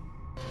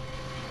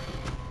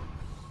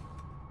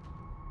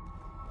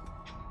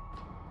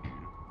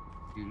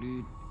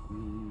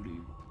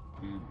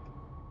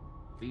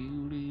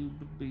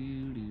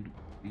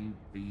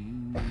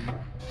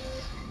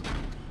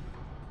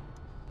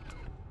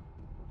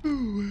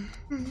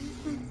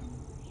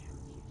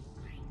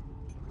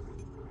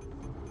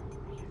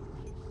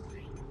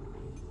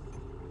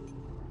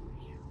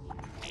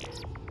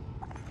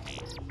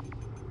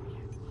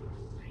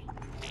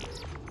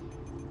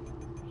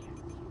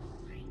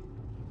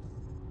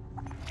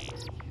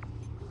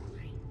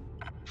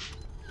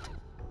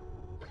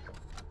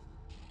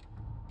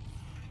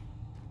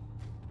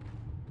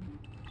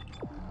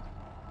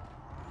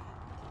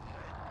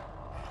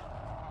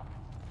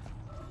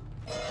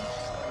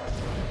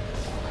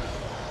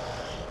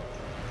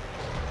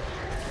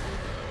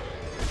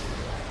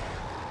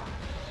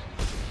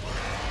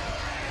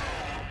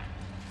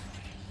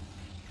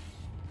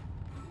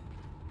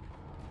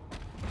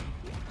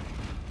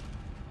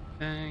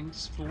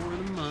 Thanks for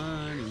the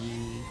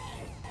money.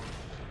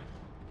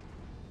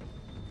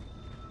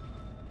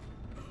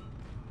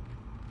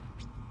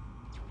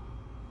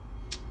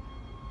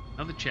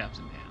 Now the chap's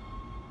in town.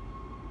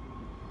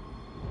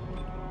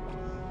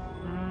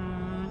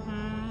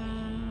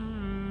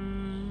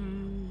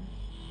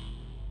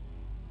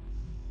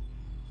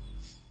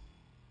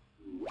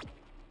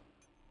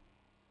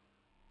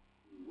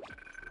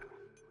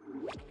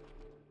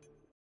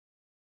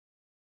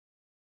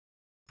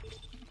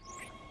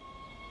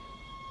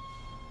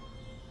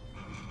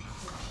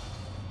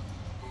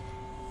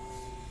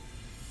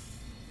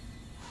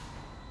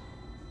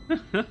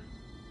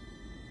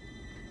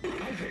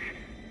 Isaac!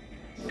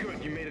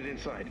 Good, you made it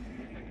inside.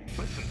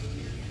 Listen,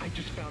 I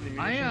just found the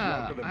munitions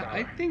log of the Valor.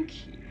 I think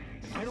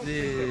I don't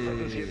think their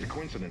presence here is a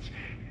coincidence.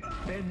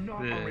 They're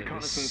not on the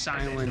reconnaissance.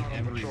 silent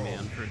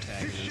everyman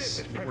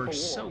protagonist works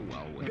so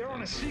well with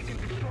this.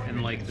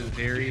 And like the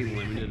very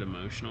limited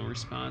emotional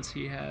response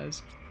he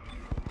has.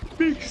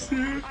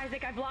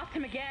 Isaac, I've lost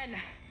him again.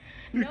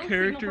 The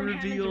character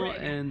reveal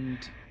and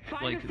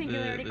like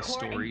the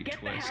story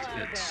twist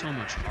hit so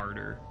much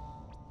harder.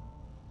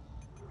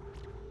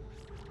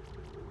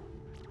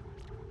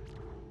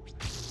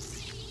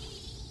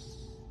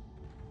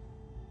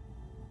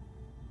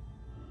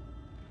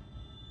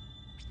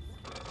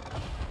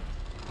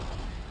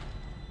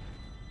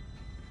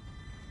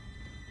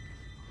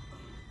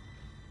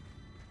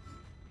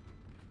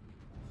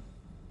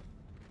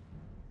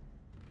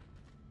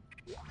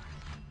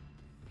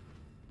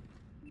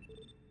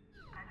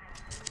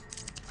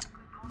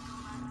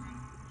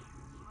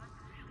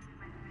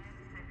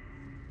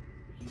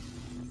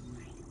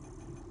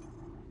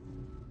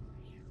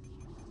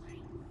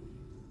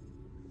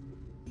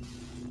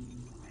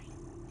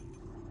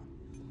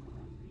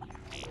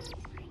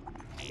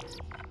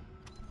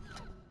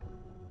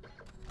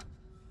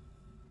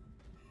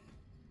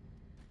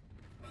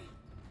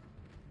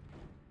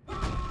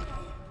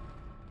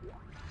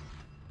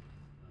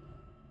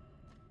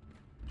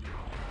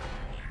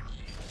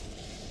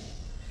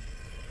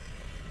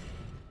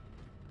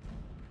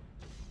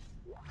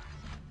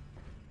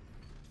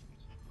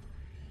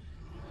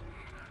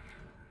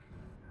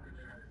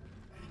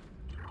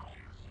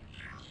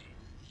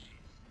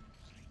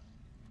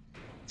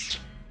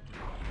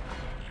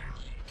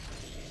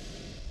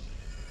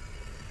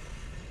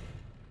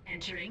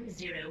 Entering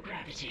zero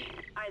gravity.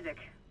 Isaac,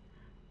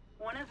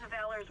 one of the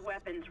Valor's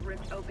weapons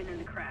ripped open in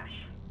the crash.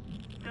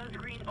 Those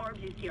green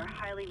orbs you see are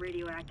highly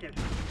radioactive,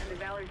 and the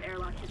Valor's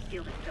airlock has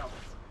sealed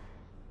itself.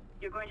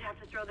 You're going to have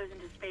to throw those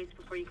into space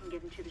before you can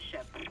get into the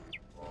ship.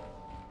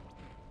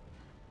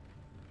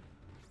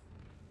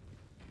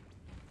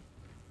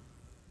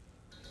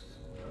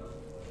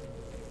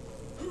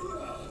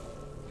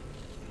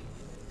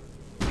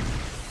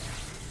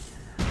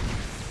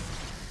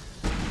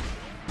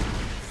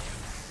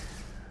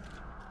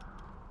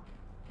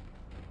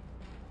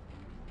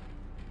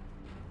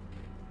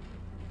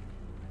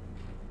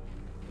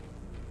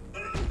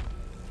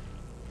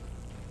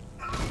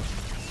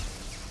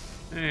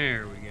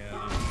 There we go.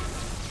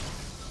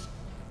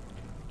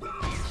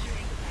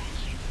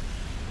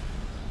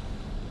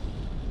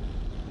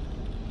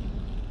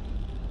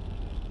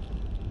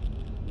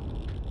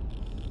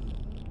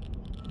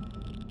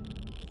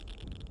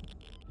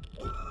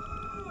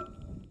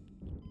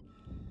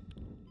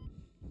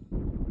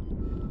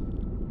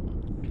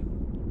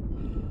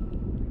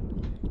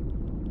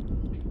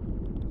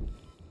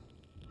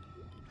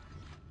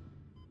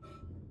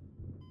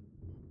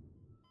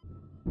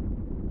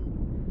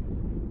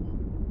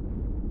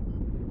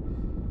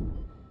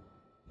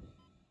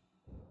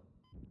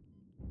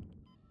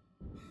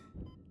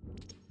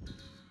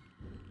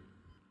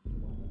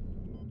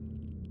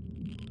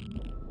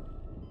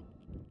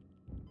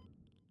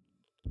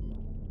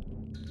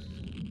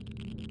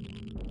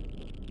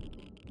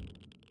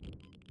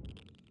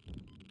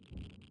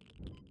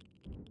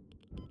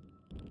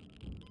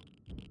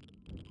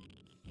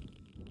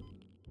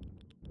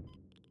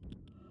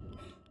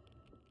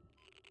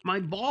 My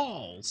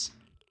balls.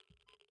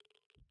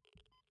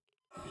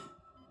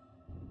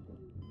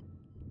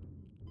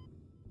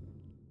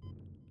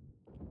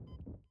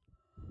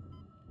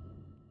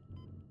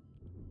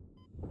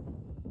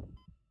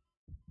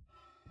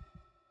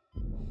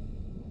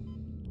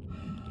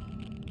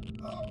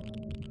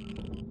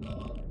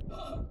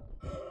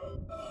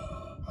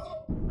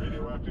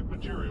 Radioactive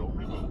material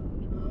removed.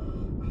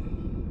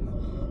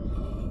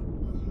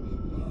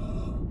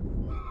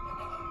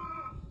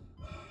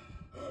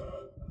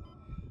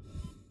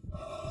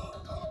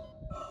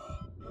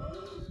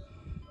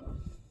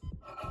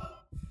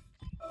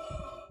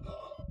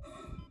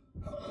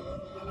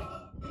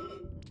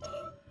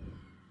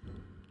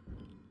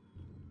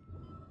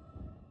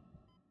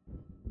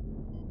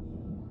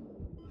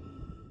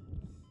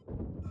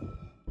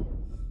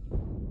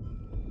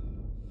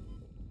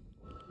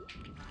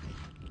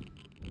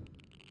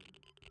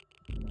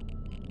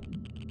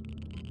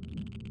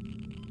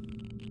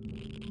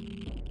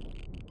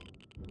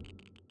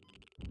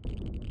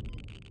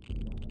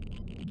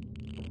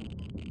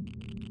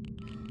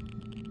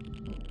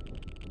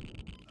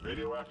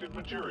 Radioactive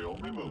material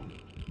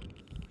removed.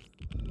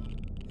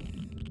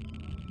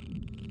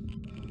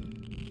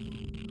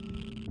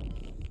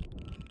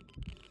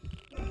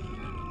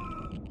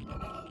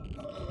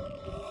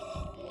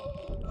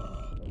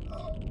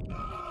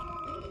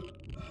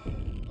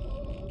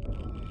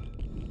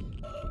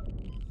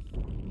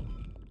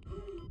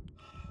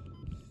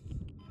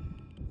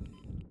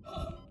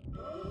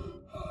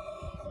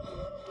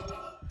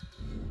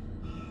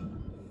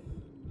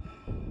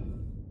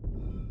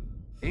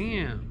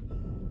 Damn.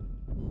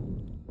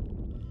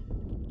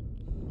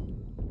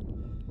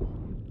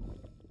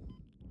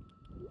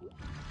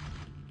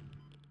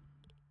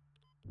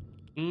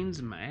 Pains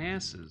in my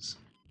asses.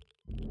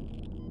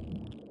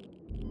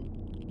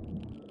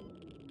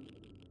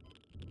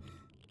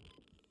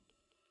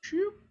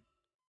 Shoot.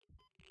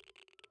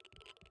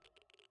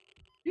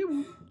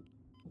 Ew.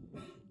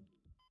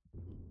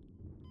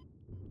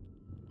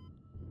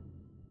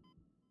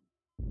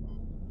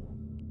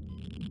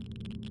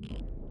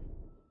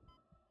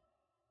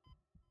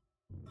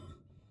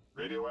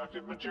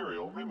 Radioactive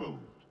material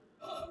removed.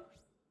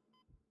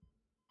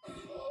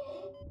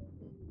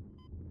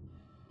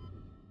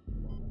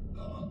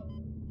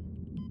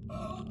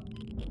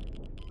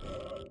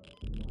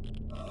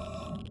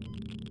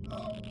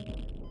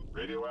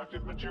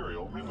 Radioactive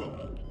material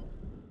removed.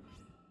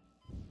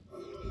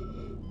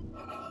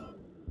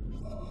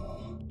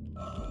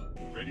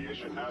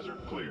 Radiation hazard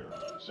clear.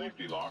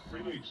 Safety lock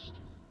released.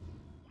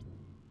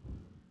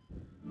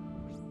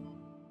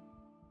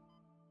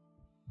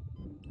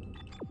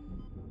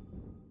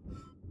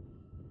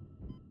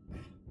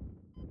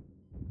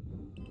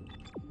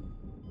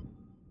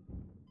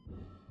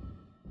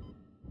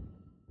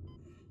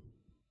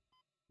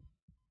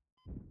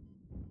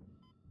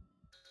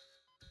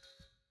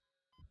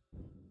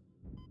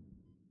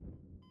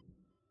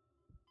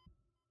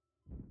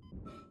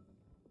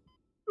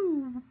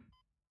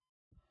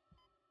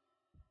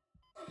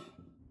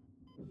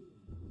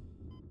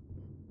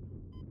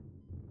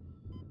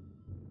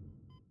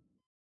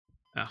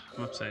 Oh,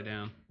 I'm upside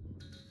down.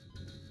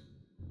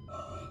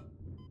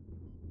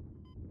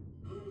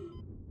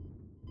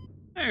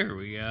 There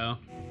we go.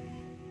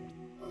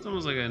 It's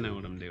almost like I know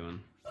what I'm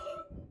doing.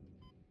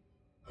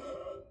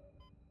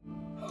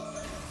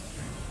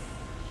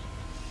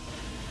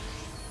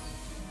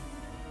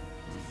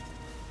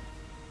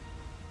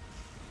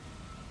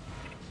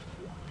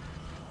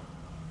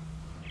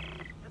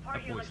 The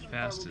part you're boy's looking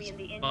fast for will be as in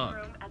the engine fuck.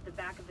 room at the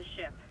back of the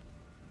ship.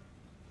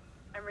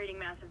 I'm reading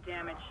massive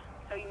damage,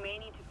 so you may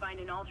need to find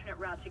an alternate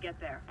route to get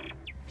there.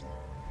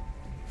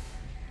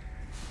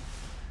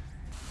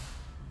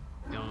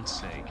 Don't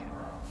sake.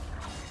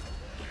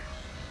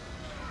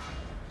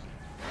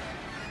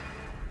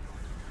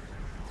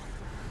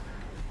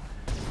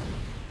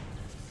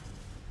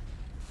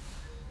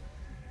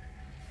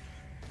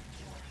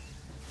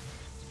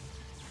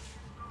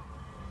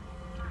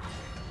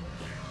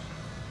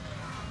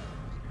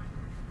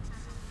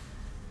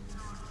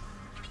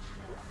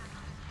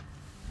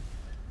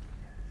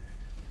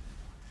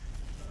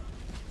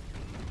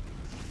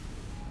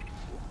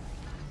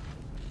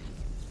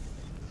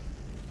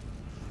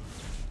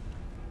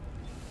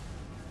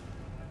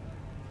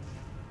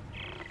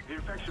 The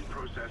infection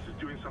process is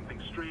doing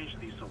something strange to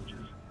these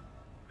soldiers.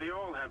 They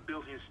all have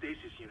built-in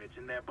stasis units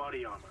in their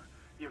body armor.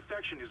 The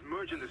infection is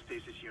merging the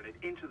stasis unit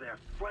into their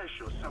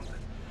flesh or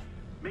something,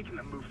 making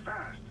them move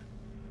fast.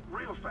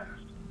 Real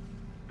fast.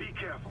 Be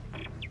careful.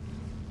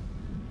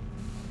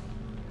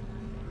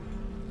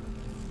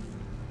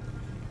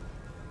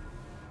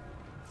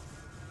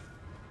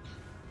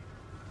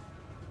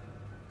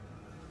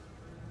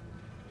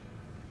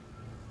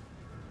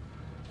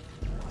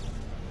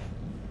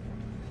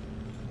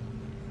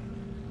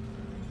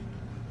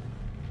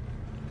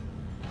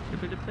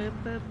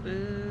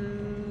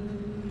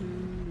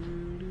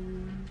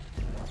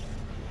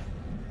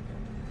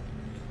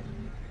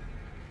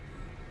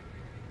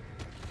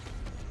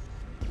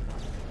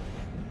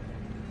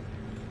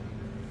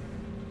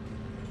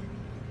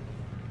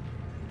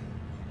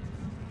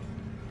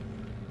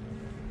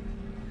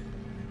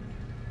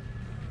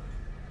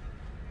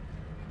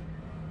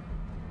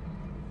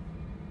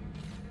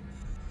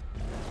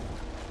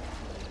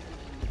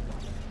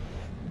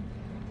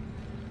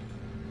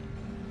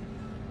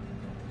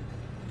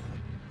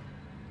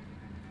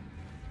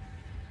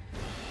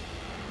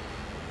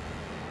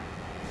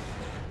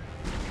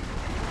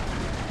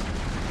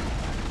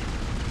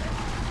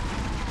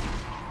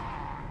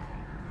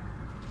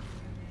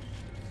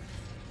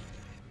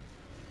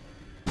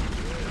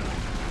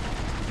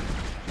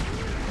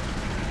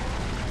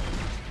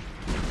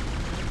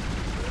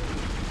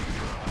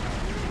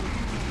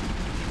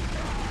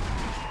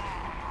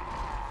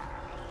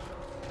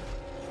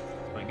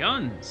 My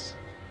guns.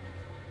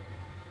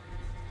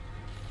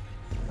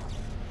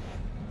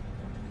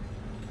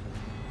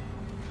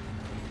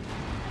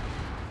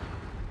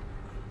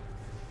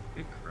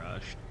 Get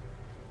crushed.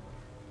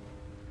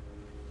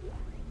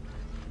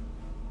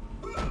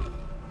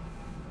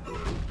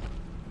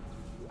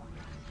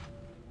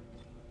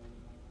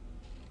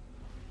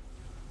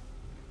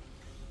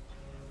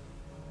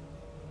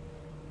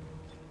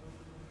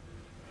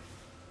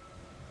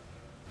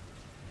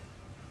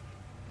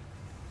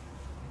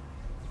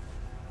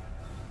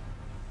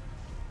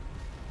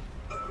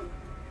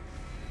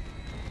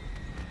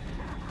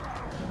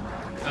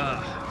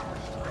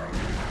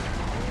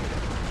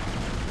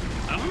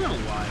 don't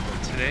know why,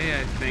 but today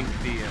I think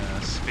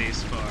the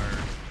space bar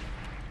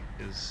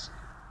is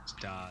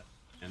dot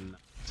and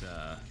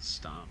not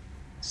stomp.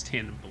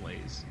 Stand and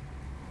blaze.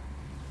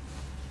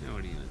 You know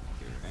what are you gonna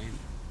do, right?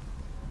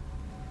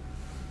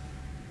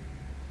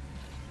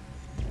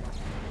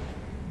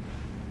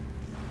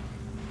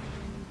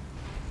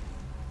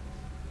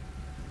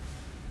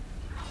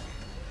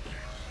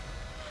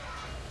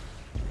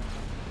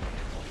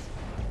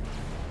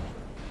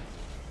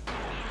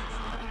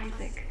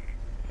 Isaac,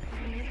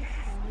 are you able to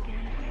fall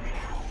again?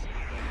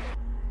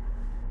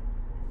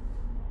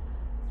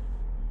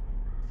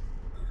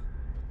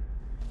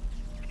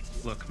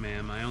 Look,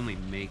 ma'am, I only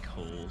make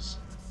holes.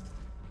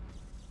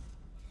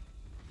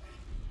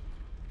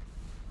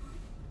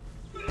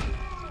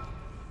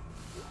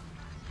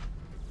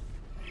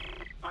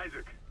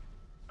 Isaac,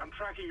 I'm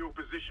tracking your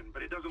position,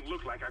 but it doesn't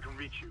look like I can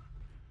reach you.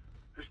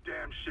 This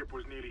damn ship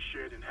was nearly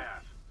shared in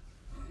half.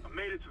 I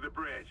made it to the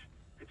bridge.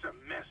 It's a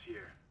mess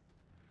here.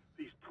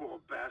 These poor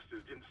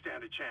bastards didn't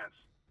stand a chance.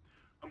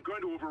 I'm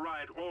going to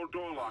override all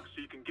door locks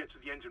so you can get to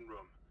the engine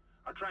room.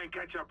 I'll try and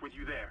catch up with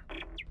you there.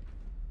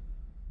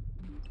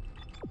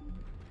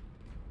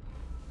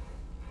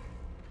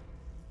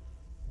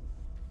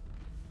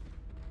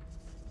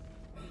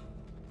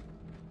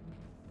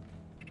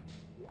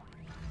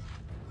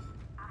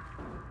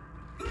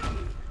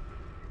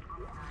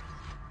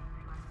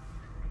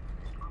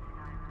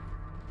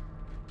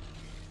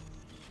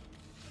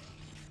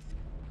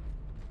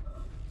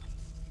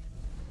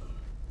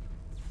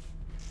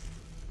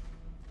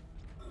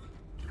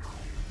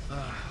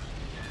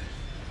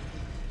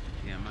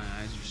 Yeah, my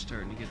eyes are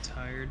starting to get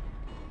tired.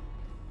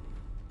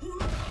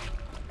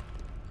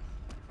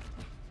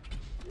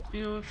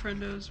 You know what,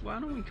 friendos? Why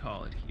don't we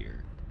call it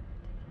here?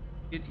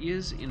 It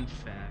is, in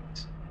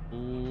fact, a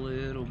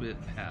little bit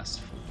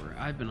past 4.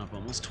 I've been up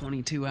almost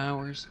 22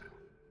 hours.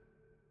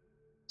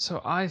 So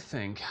I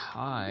think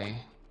I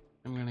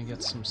am going to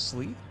get some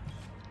sleep.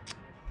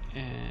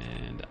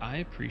 And I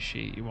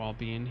appreciate you all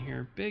being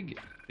here. Big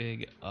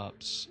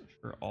ups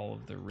for all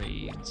of the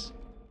raids.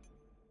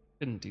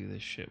 Couldn't do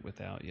this shit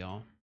without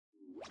y'all.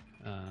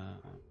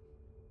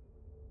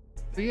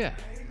 But yeah.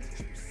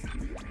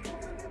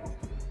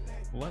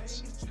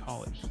 Let's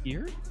call it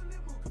here.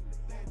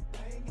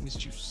 It's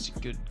juicy,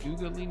 good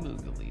googly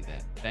moogly.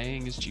 That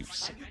thing is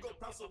juicy.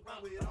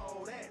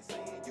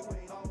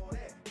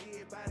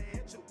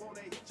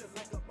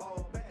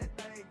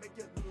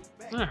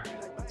 Alright,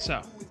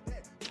 so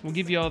we'll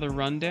give you all the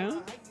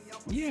rundown.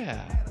 Yeah,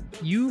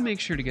 you make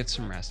sure to get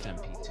some rest,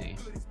 MPT.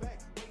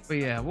 But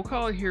yeah, we'll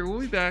call it here.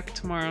 We'll be back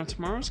tomorrow.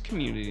 Tomorrow's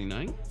community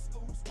night.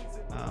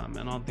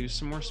 And I'll do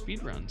some more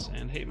speed runs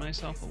and hate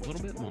myself a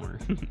little bit more.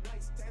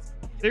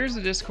 There's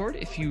the Discord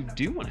if you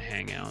do want to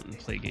hang out and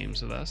play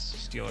games with us,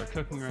 steal our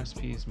cooking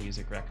recipes,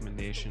 music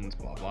recommendations,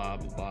 blah, blah,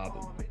 blah,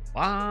 blah,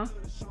 blah.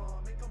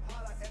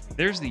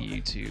 There's the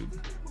YouTube.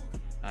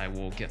 I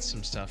will get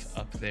some stuff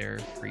up there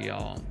for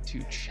y'all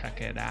to check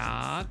it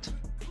out.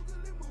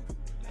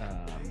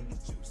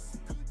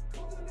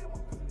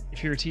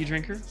 If you're a tea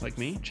drinker like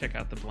me, check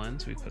out the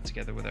blends we put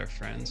together with our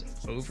friends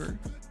over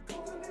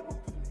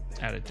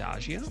at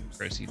Adagio,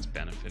 proceeds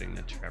benefiting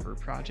the Trevor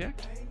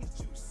Project.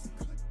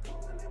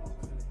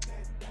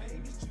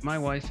 My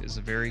wife is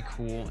a very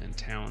cool and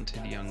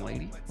talented young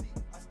lady.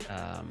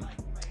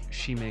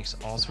 She makes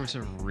all sorts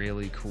of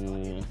really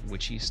cool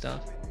witchy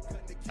stuff.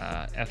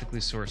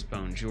 Ethically sourced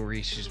bone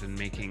jewelry. She's been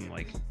making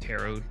like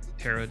tarot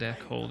deck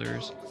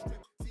holders,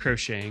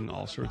 crocheting,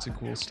 all sorts of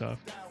cool stuff.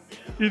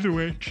 Either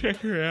way, check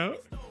her out.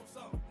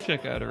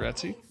 Check out her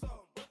Etsy.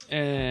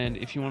 And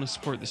if you want to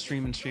support the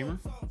stream and streamer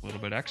a little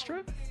bit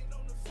extra,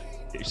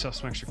 get yourself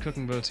some extra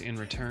cooking boats in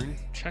return.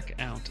 Check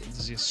out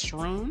the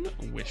Strone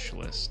wish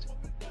list.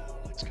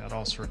 It's got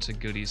all sorts of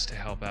goodies to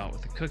help out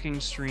with the cooking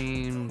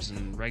streams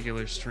and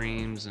regular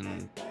streams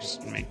and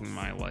just making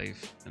my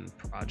life and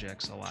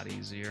projects a lot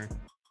easier.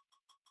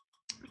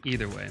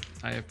 Either way,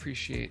 I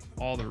appreciate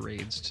all the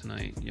raids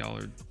tonight. Y'all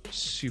are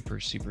super,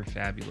 super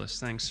fabulous.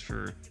 Thanks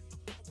for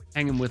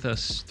hanging with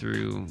us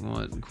through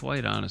what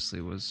quite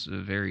honestly was a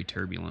very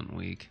turbulent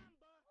week.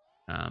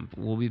 But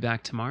we'll be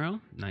back tomorrow,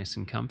 nice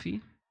and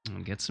comfy,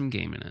 and get some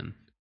gaming in.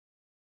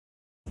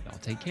 Y'all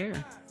take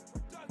care.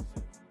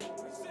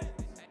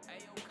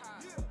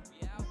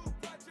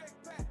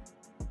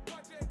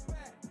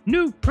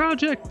 New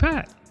Project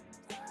Pat.